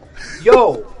there?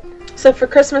 Yo. So for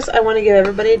Christmas, I want to give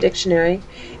everybody a dictionary,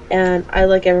 and I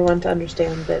like everyone to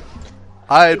understand that.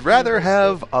 I'd rather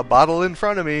have a bottle in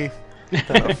front of me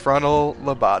than a frontal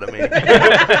lobotomy.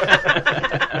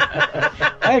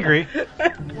 I agree.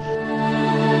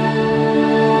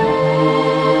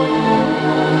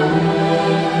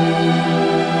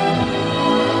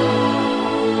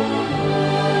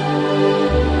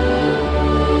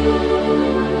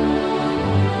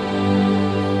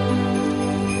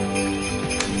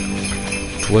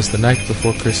 Was the night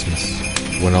before Christmas,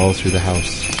 when all through the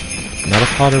house, not a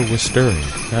potter was stirring,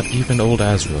 not even old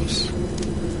Azros.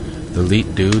 The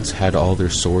Leet dudes had all their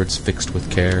swords fixed with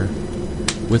care,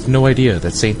 with no idea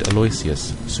that St.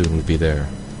 Aloysius soon would be there.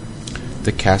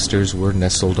 The casters were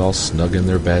nestled all snug in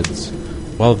their beds,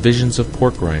 while visions of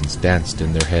pork rinds danced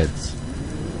in their heads.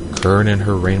 Kern in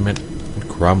her raiment, and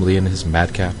Cromley in his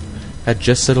madcap, had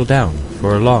just settled down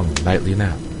for a long nightly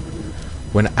nap.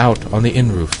 When out on the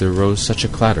inn-roof there rose such a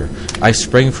clatter, I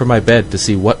sprang from my bed to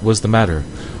see what was the matter.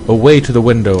 Away to the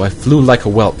window I flew like a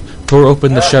whelp, tore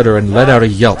open the shutter and let out a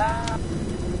yelp.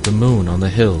 The moon on the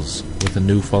hills, with the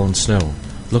new-fallen snow,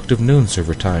 looked of noon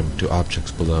server time to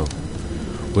objects below.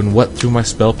 When what through my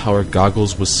spell-powered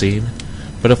goggles was seen,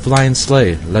 but a flying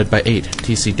sleigh led by 8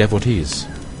 TC devotees,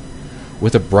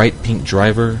 with a bright pink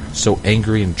driver, so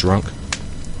angry and drunk,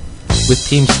 with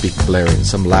TeamSpeak blaring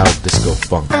some loud disco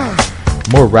funk.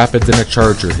 More rapid than a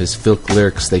charger, his filk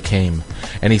lyrics they came,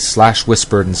 and he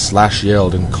slash-whispered and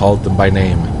slash-yelled and called them by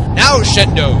name. Now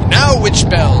Shendo, now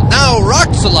Witchbell, now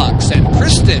Roxalox and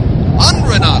Kristen, on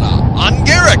Renata, on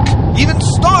Garrick, even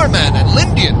Starman and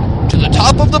Lindian, to the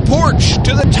top of the porch,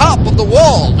 to the top of the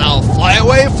wall, now fly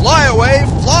away, fly away,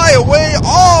 fly away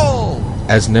all!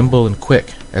 As nimble and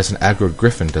quick as an aggro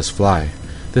griffin does fly,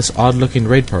 this odd-looking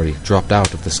raid party dropped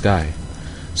out of the sky.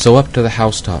 So up to the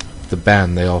housetop, the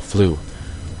band they all flew,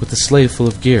 with a sleigh full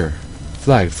of gear,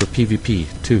 flagged for PvP,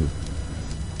 too.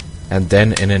 And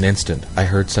then in an instant I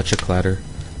heard such a clatter,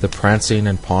 the prancing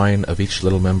and pawing of each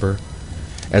little member.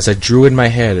 As I drew in my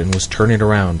head and was turning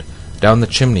around, down the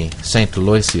chimney St.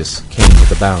 Aloysius came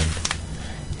with a bound.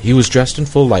 He was dressed in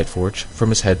full Lightforge, from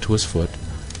his head to his foot,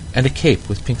 and a cape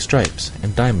with pink stripes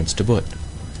and diamonds to boot.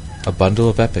 A bundle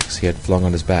of epics he had flung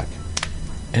on his back,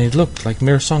 and he looked like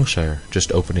Mayor Songshire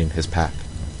just opening his pack.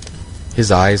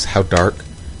 His eyes, how dark,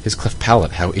 his cleft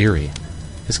palate, how eerie,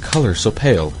 his colour so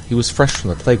pale, he was fresh from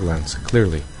the plague-lands,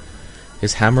 clearly.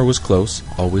 His hammer was close,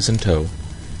 always in tow,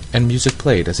 and music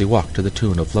played as he walked to the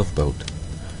tune of Love Boat.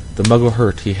 The muggle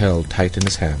hurt he held tight in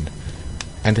his hand,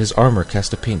 and his armor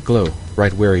cast a pink glow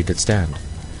right where he did stand.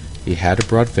 He had a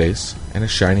broad face and a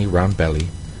shiny round belly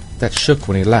that shook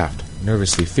when he laughed,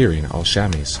 nervously fearing all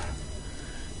chamois.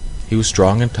 He was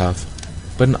strong and tough,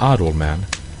 but an odd old man,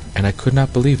 and I could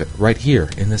not believe it right here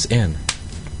in this inn.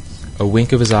 A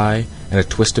wink of his eye and a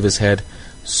twist of his head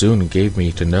soon gave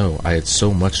me to know I had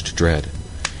so much to dread.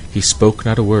 He spoke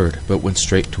not a word, but went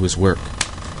straight to his work,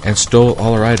 and stole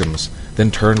all our items,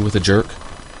 then turned with a jerk.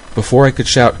 Before I could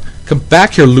shout, "Come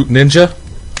back here, loot ninja!"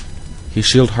 he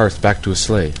shield Hearth back to his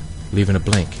sleigh, leaving a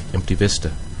blank, empty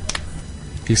vista.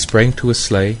 He sprang to his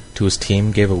sleigh, to his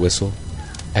team gave a whistle,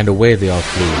 and away they all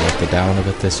flew like the down of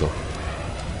a thistle.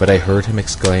 But I heard him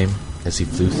exclaim, as he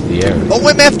flew through the air,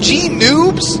 OMFG,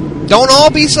 noobs! Don't all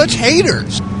be such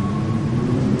haters!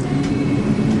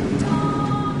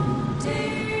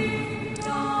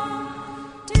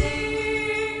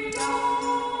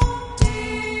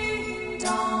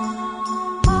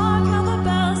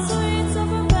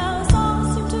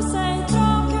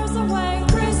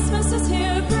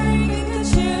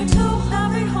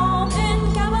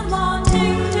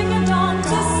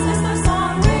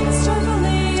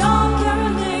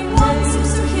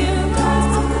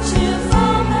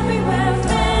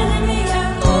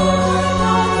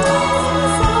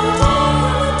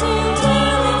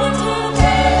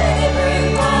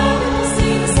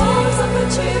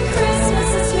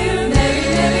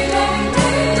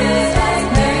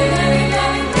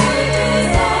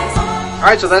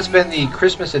 Alright, so that's been the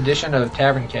Christmas edition of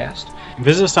Taverncast.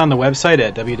 Visit us on the website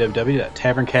at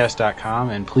www.taverncast.com,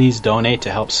 and please donate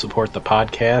to help support the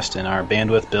podcast and our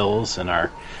bandwidth bills and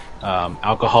our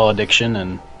alcohol addiction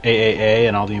and AAA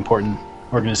and all the important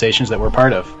organizations that we're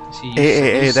part of. See,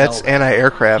 AAA, that's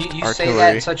anti-aircraft you artillery. say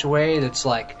that in such a way that's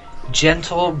like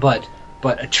gentle but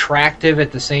attractive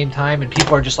at the same time, and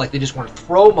people are just like, they just want to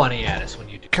throw money at us when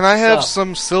you do. Can I have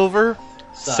some silver?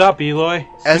 Sup, Eloy?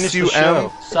 Finish the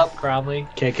show. Sup, Cromley?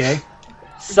 KK?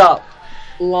 Sup.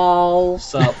 Lol.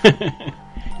 Sup.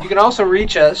 You can also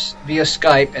reach us via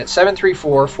Skype at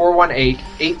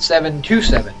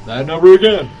 734-418-8727. That number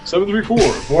again,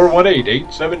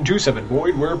 734-418-8727.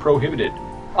 Void where prohibited.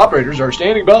 Operators are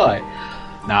standing by.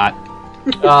 Not.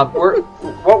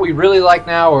 What we really like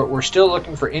now, we're still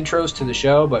looking for intros to the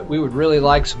show, but we would really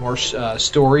like some more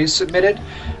stories submitted,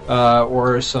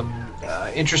 or some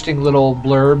interesting little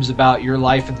blurbs about your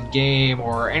life in the game,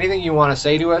 or anything you want to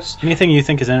say to us. Anything you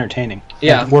think is entertaining.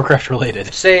 Yeah. Warcraft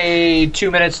related. Say 2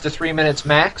 minutes to 3 minutes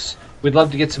max. We'd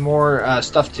love to get some more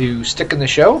stuff to stick in the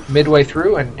show midway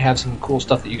through and have some cool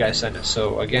stuff that you guys send us.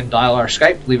 So again, dial our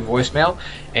Skype, leave a voicemail,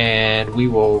 and we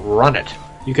will run it.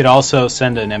 You could also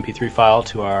send an MP3 file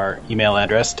to our email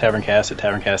address,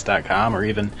 taverncast@taverncast.com, or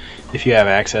even if you have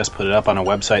access, put it up on a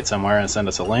website somewhere and send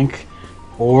us a link.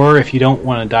 Or if you don't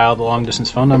want to dial the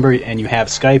long-distance phone number and you have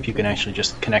Skype, you can actually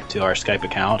just connect to our Skype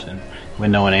account, and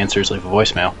when no one answers, leave a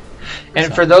voicemail.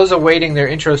 And for those awaiting their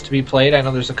intros to be played, I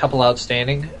know there's a couple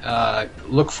outstanding.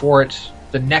 Look for it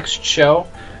the next show.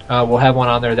 We'll have one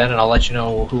on there then, and I'll let you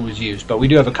know who was used. But we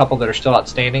do have a couple that are still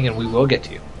outstanding, and we will get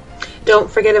to you.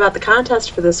 Don't forget about the contest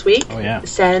for this week. Oh, yeah.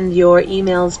 Send your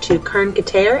emails to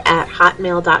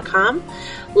kernkatair@hotmail.com.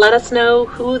 Let us know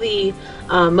who the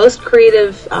most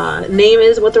creative name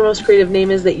is, what the most creative name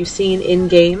is that you've seen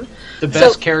in-game. The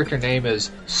best character name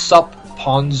is Sup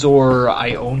Ponzor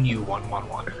I Own You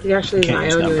 111. He actually is an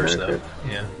I Own You in our group.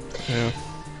 Yeah.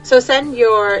 So send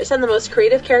the most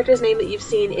creative character's name that you've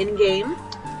seen in-game.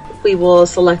 We will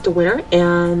select a winner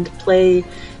and play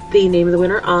the name of the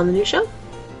winner on the new show.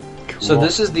 So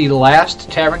this is the last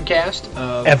Taverncast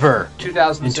of ever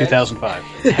 2006? In 2005.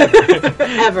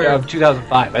 Ever. Of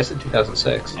 2005. I said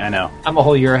 2006. I know. I'm a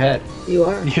whole year ahead. You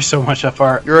are. You're so much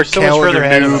far. You're so much further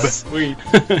ahead of us. Sweet.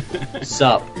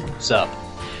 Sup.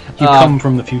 You come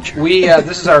from the future. We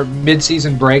this is our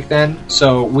mid-season break then,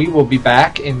 so we will be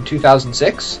back in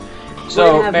 2006.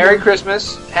 So Merry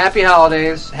Christmas, Happy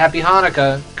Holidays, Happy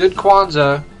Hanukkah, Good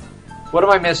Kwanzaa. What am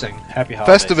I missing? Happy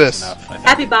Holidays. Festivus.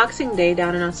 Happy Boxing Day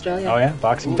down in Australia. Oh yeah,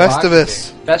 Boxing Day.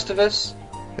 Festivus. Festivus?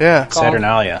 Yeah.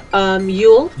 Saturnalia.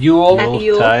 Yule. Yule.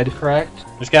 Yule. Tide. Correct.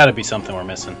 There's got to be something we're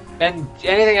missing. And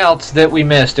anything else that we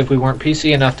missed if we weren't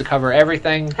PC enough to cover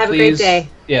everything, Have please. a great day.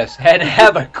 Yes, and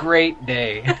have a great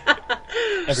day.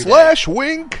 Every day. Slash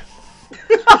wink.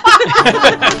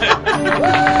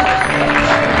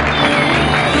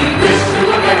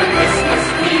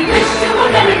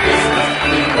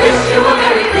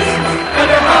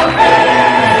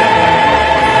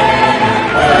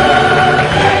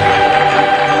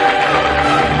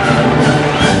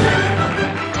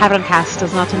 Taverncast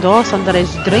does not endorse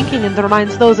underage drinking and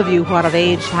reminds those of you who are of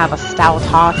age to have a stout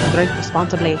heart and drink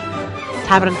responsibly.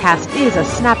 Taverncast is a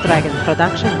Snapdragon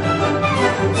production.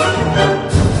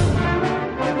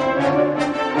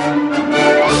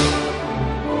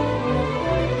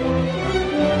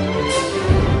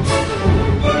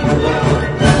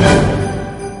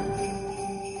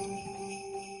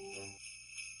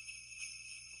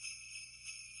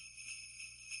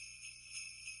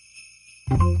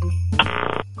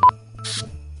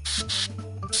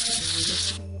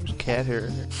 Cat hair.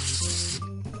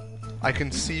 I can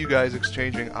see you guys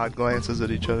exchanging odd glances at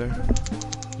each other.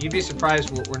 You'd be surprised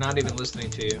we're not even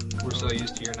listening to you. We're so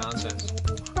used to your nonsense.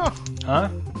 Huh?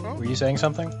 Were you saying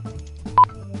something?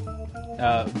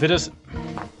 Vitus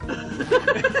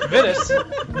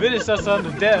us on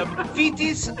the deb.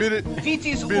 Vitis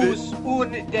us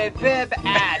un de web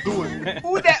ad.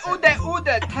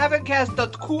 Uda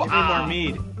taverncast.qa. Give me more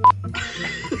mead.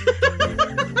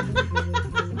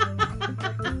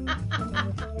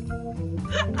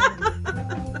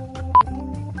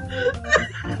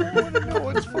 No,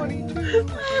 it's funny too.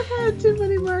 I've had too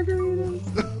many margaritas.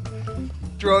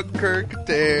 Drunk Kirk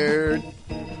dared.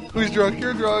 Who's drunk?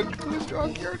 You're drunk. Who's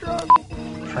drunk? You're drunk.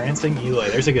 Prancing Eli.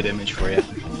 There's a good image for you.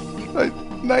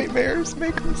 Nightmares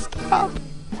make them stop.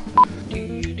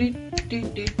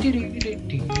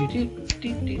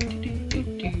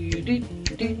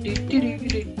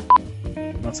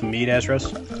 Want some meat,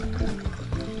 Astros?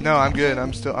 No, I'm good.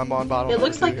 I'm on bottle. It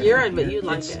looks like urine, but you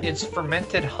like it. It's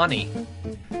fermented honey.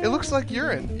 It looks like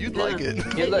urine. You'd like it.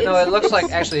 It looks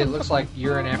like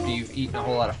urine after you've eaten a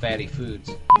whole lot of fatty foods.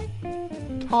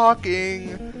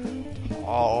 Talking.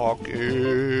 Talk.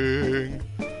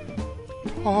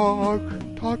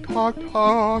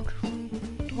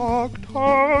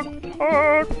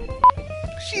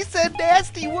 She said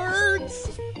nasty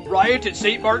words. Riot at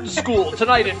St. Martin's School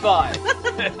tonight at 5.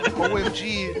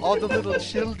 OMG, all the little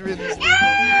children.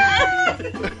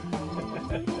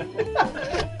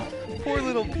 Poor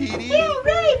little Petey. Kill,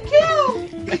 Ray, kill!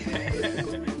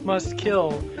 Must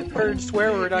kill. Heard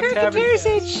swear word on Kirk tavern. Dare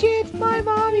said, shit, my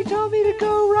mommy told me to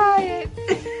go riot.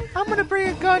 I'm gonna bring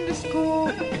a gun to school.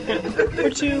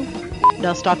 Or two.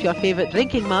 Dust off your favorite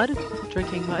drinking mud.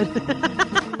 Drinking mud.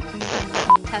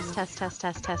 Test.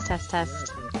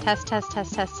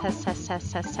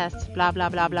 Blah blah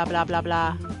blah blah blah blah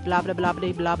blah. Blah blah blah blah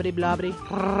blah blah blah.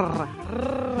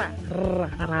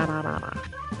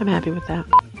 I'm happy with that.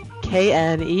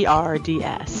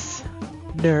 KNERDS.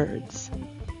 Nerds.